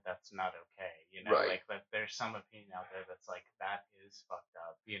extent that that's not okay, you know, Right. like that there's some opinion out there that's like that is fucked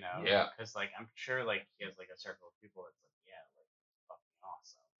up, you know. Yeah. Because like I'm sure like he has like a circle of people that's like, yeah, like it's fucking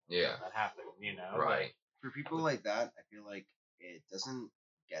awesome. Yeah. That happened, you know. Right. Like, For people like that, I feel like it doesn't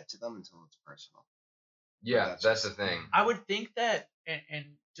get to them until it's personal. Yeah, that's the thing. I would think that, and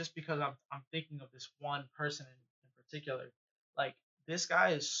just because I'm thinking of this one person in particular, like this guy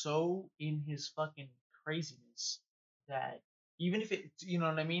is so in his fucking craziness that even if it, you know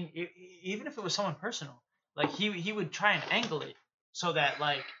what I mean, even if it was someone personal, like he would try and angle it so that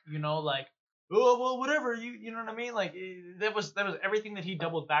like, you know, like, oh well, whatever, you know what I mean, like that was everything that he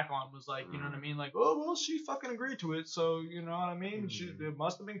doubled back on was like, you know what I mean, like, oh well, she fucking agreed to it, so you know what I mean, it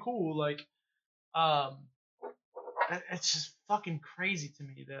must have been cool, like, it's just fucking crazy to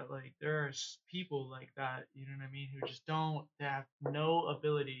me that like there's people like that, you know what I mean, who just they have no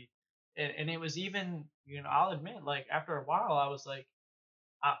ability, and it was even, you know, I'll admit, like after a while I was like,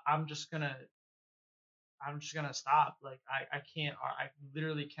 I'm just gonna stop, like I can't, I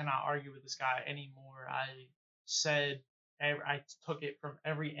literally cannot argue with this guy anymore. I took it from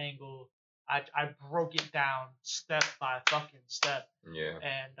every angle. I broke it down step by fucking step. Yeah.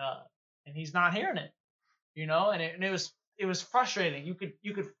 And he's not hearing it. You know, and it was frustrating. You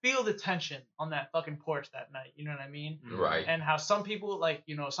could feel the tension on that fucking porch that night. You know what I mean? Right. And how some people, like,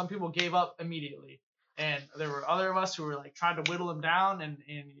 you know, some people gave up immediately, and there were other of us who were like trying to whittle him down. And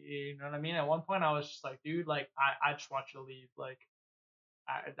you know what I mean? At one point, I was just like, dude, like I just want you to leave. Like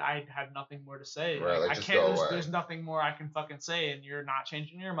I have nothing more to say. Right, like, like, I just can't. go away. There's nothing more I can fucking say, and you're not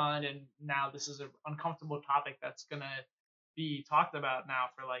changing your mind. And now this is an uncomfortable topic that's gonna be talked about now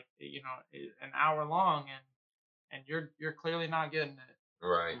for like, you know, an hour long, and you're clearly not getting it.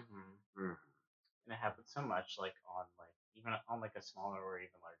 Right. And it happens so much like on like even on like a smaller or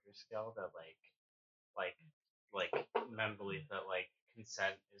even larger scale that like men believe that like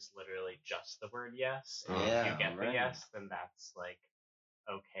consent is literally just the word yes, and if you get the yes, then that's like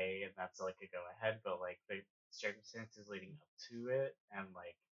okay, and that's like a go ahead, but like the circumstances leading up to it, and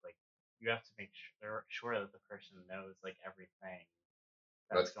like you have to make sure that the person knows like everything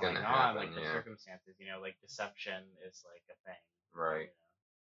that's going on, happen, like the circumstances, you know, like deception is like a thing. Right.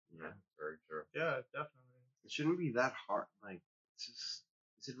 You know? Yeah, very true. Yeah, definitely. It shouldn't be that hard. Like, it's just,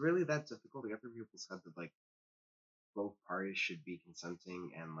 is it really that difficult to get through people's head that like both parties should be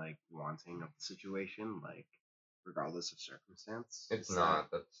consenting and like wanting of the situation, like regardless of circumstance? It's not.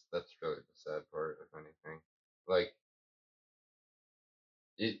 That's really the sad part, if anything. Like,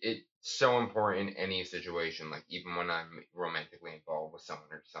 it's so important in any situation. Like, even when I'm romantically involved with someone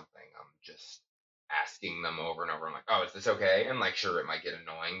or something, I'm just asking them over and over. I'm like, oh, is this okay? And like, sure, it might get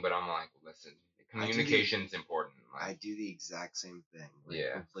annoying, but I'm like, listen, communication's important. Like, I do the exact same thing. Like,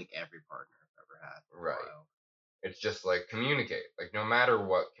 with like every partner I've ever had. Right. It's just like communicate. Like, no matter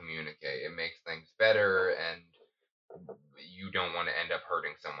what, communicate. It makes things better, and you don't want to end up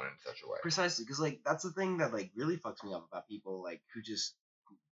hurting someone in such a way. Precisely, because like that's the thing that like really fucks me up about people like who just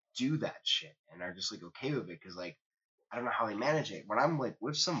do that shit and are just like okay with it, because like I don't know how they manage it. When I'm like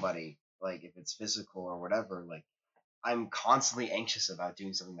with somebody, like if it's physical or whatever, like I'm constantly anxious about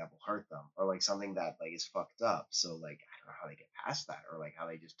doing something that will hurt them or like something that like is fucked up. So like I don't know how they get past that, or like how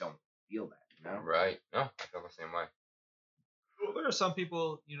they just don't feel that, you know? Right. No, I feel the same way. Well, there are some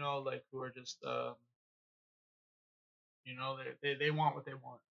people, you know, like who are just you know, they want what they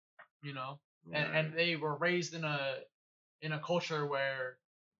want, you know, and they were raised in a culture where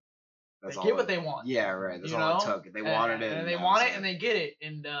they get what they want. Yeah, right. That's all it took. They wanted it, and they want it, and they get it,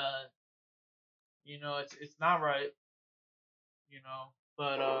 and you know, it's not right, you know.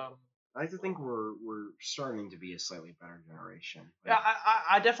 But I like to think we're starting to be a slightly better generation. Like, yeah,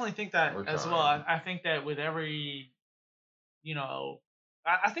 I definitely think that as well. I think that with every, you know,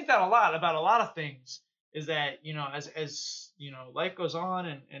 I think that a lot about a lot of things. is that, you know, as you know, life goes on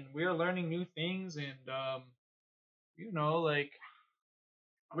and we're learning new things, and you know, like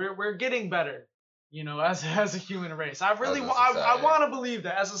we're getting better, you know, as a human race. I really I want to believe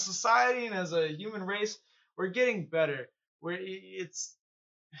that as a society and as a human race, we're getting better. It's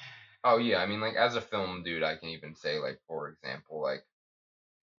Oh yeah, I mean, like, as a film dude, I can even say, like, for example, like,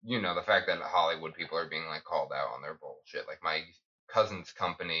 you know, the fact that Hollywood people are being, like, called out on their bullshit. Like, my cousin's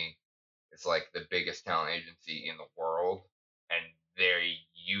company is, like, the biggest talent agency in the world, and they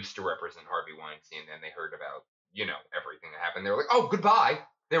used to represent Harvey Weinstein, and they heard about, you know, everything that happened. They were like, oh, goodbye.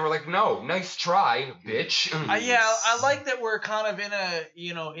 They were like, no, nice try, bitch. Yeah, I like that we're kind of in a,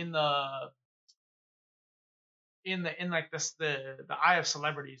 you know, in like this the eye of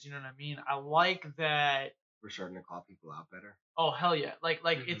celebrities, you know what I mean? I like that we're starting to call people out better. Oh hell yeah. Like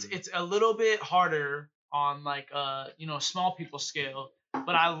it's a little bit harder on like you know, small people scale,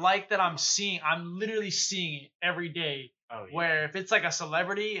 but I like that I'm literally seeing it every day. Oh, yeah. Where if it's like a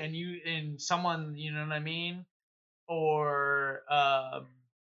celebrity and someone, you know what I mean, or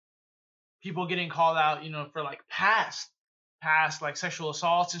people getting called out, you know, for like past like sexual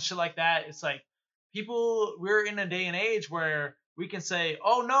assaults and shit like that, it's like we're in a day and age where we can say,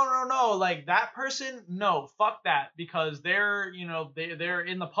 oh no, like that person, no, fuck that, because they're, you know, they're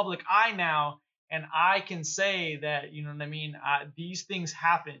in the public eye now, and I can say that, you know what I mean, these things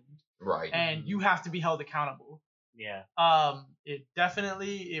happened, right, and you have to be held accountable. Yeah.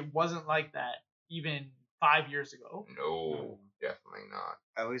 It wasn't like that even 5 years ago. No, definitely not.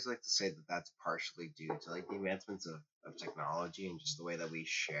 I always like to say that that's partially due to like the advancements of technology and just the way that we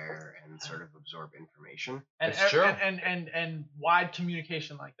share and sort of absorb information. It's true. And wide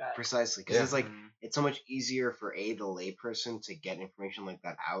communication like that. Precisely, because it's like it's so much easier for the layperson to get information like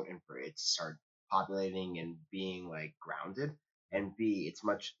that out, and for it to start populating and being like grounded, and B, it's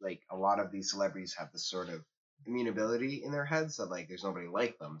much like a lot of these celebrities have this sort of immutability in their heads that like there's nobody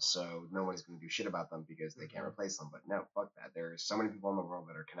like them, so nobody's going to do shit about them because they can't replace them. But no, fuck that. There's so many people in the world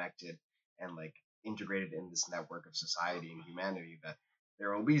that are connected and like integrated in this network of society and humanity that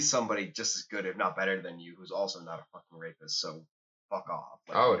there will be somebody just as good, if not better than you, who's also not a fucking rapist. So fuck off.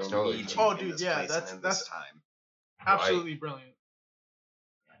 Like, it's totally. Oh, dude, yeah, that's time. Absolutely brilliant.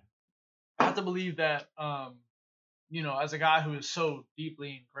 I have to believe that, you know, as a guy who is so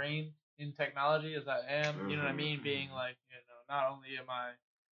deeply ingrained in technology as I am, you know what I mean, being like, you know, not only am I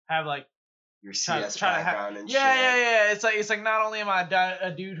have like your CS background and shit. Yeah. It's like not only am I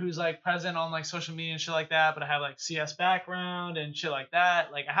a dude who's like present on like social media and shit like that, but I have like CS background and shit like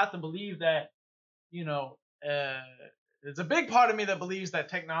that. Like I have to believe that, you know, there's a big part of me that believes that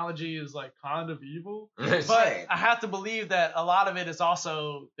technology is like kind of evil, but I have to believe that a lot of it is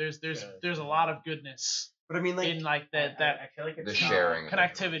also there's a lot of goodness. But I mean, like in like that I feel like it's the sharing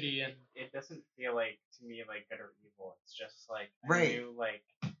connectivity, and it doesn't feel like to me like good or evil. It's just like a new like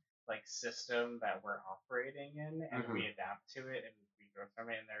system that we're operating in, and we adapt to it and we grow from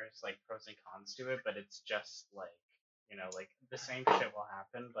it. And there's like pros and cons to it, but it's just like, you know, like the same shit will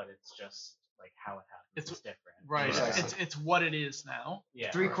happen, but it's just like how it happens. It's different, right? It's what it is now.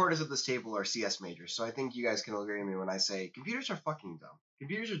 Yeah. 3/4 of this table are CS majors, so I think you guys can agree with me when I say computers are fucking dumb.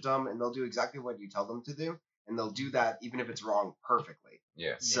 Computers are dumb, and they'll do exactly what you tell them to do, and they'll do that even if it's wrong perfectly.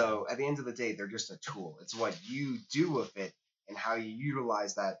 Yeah. So at the end of the day, they're just a tool. It's what you do with it and how you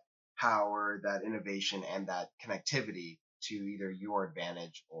utilize that power, that innovation, and that connectivity to either your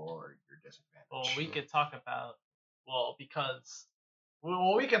advantage or your disadvantage. Well, we could talk about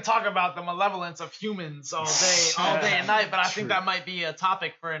we can talk about the malevolence of humans all day and night, but I think that might be a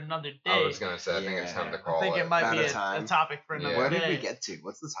topic for another day. I was gonna say, I think it's time to call it. I think it might be a topic for another day. Where did we get to?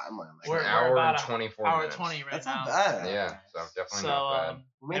 What's the timeline like? We're an hour about and 24 hour minutes. 20 right That's now. not bad. Yeah, so definitely not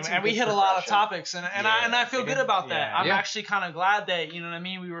bad. And we hit a lot of topics, and I feel good about that. Yeah. I'm actually kind of glad that, you know what I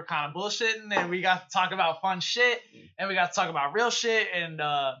mean, we were kind of bullshitting, and we got to talk about fun shit, and we got to talk about real shit, and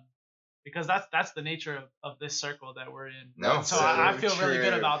because that's the nature of this circle that we're in. No, so I feel really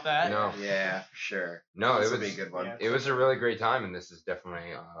good about that. No. Yeah, sure. No, this it was be a good one. It was a really great time, and this is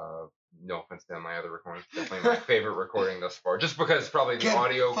definitely no offense to my other recordings, definitely my favorite recording thus far. Just because probably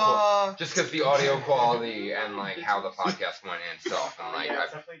the just because the audio quality and like how the podcast went and stuff, and like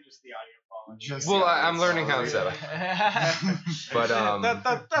it's definitely just the audio quality. Well, I'm learning how to set up. But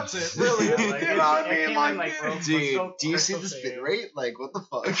that's it, really. You know what I mean? Dude, do you see this bit rate? Like, what the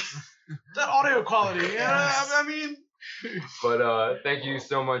fuck? That audio quality, yeah. I mean. But thank you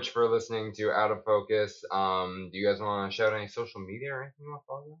so much for listening to Out of Focus. Do you guys want to shout any social media or anything you want to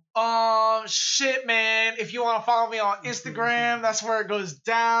follow? Shit, man. If you want to follow me on Instagram, that's where it goes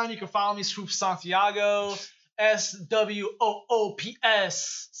down. You can follow me, Swoops Santiago. SWOOPS.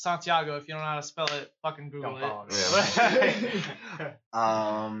 Santiago. If you don't know how to spell it, fucking Google it.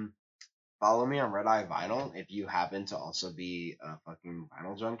 Follow me on Red Eye Vinyl if you happen to also be a fucking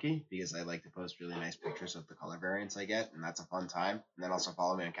vinyl junkie, because I like to post really nice pictures of the color variants I get, and that's a fun time. And then also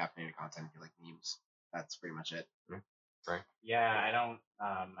follow me on Caffeinated Content if you like memes. That's pretty much it. Right. Yeah, I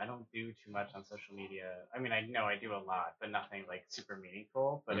don't do too much on social media. I mean, I know I do a lot, but nothing like super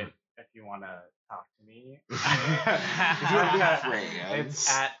meaningful. But if you want to talk to me, it's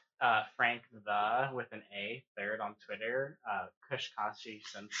at Frank the with an A third on Twitter. Kushkashi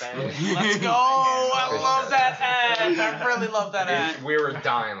Sensei. Let's go! I love that ad. I really love that ad. We were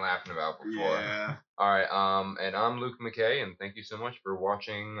dying laughing about before. Yeah. All right. And I'm Luke McKay, and thank you so much for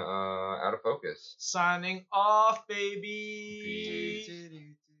watching Out of Focus. Signing off, baby. Peace.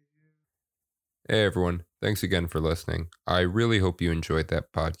 Hey everyone, thanks again for listening. I really hope you enjoyed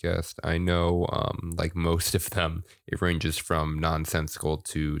that podcast. I know, like most of them, it ranges from nonsensical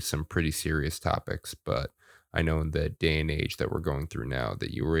to some pretty serious topics, but I know in the day and age that we're going through now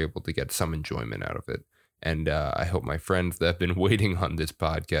that you were able to get some enjoyment out of it. And I hope my friends that have been waiting on this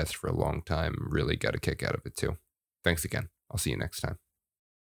podcast for a long time really got a kick out of it too. Thanks again. I'll see you next time.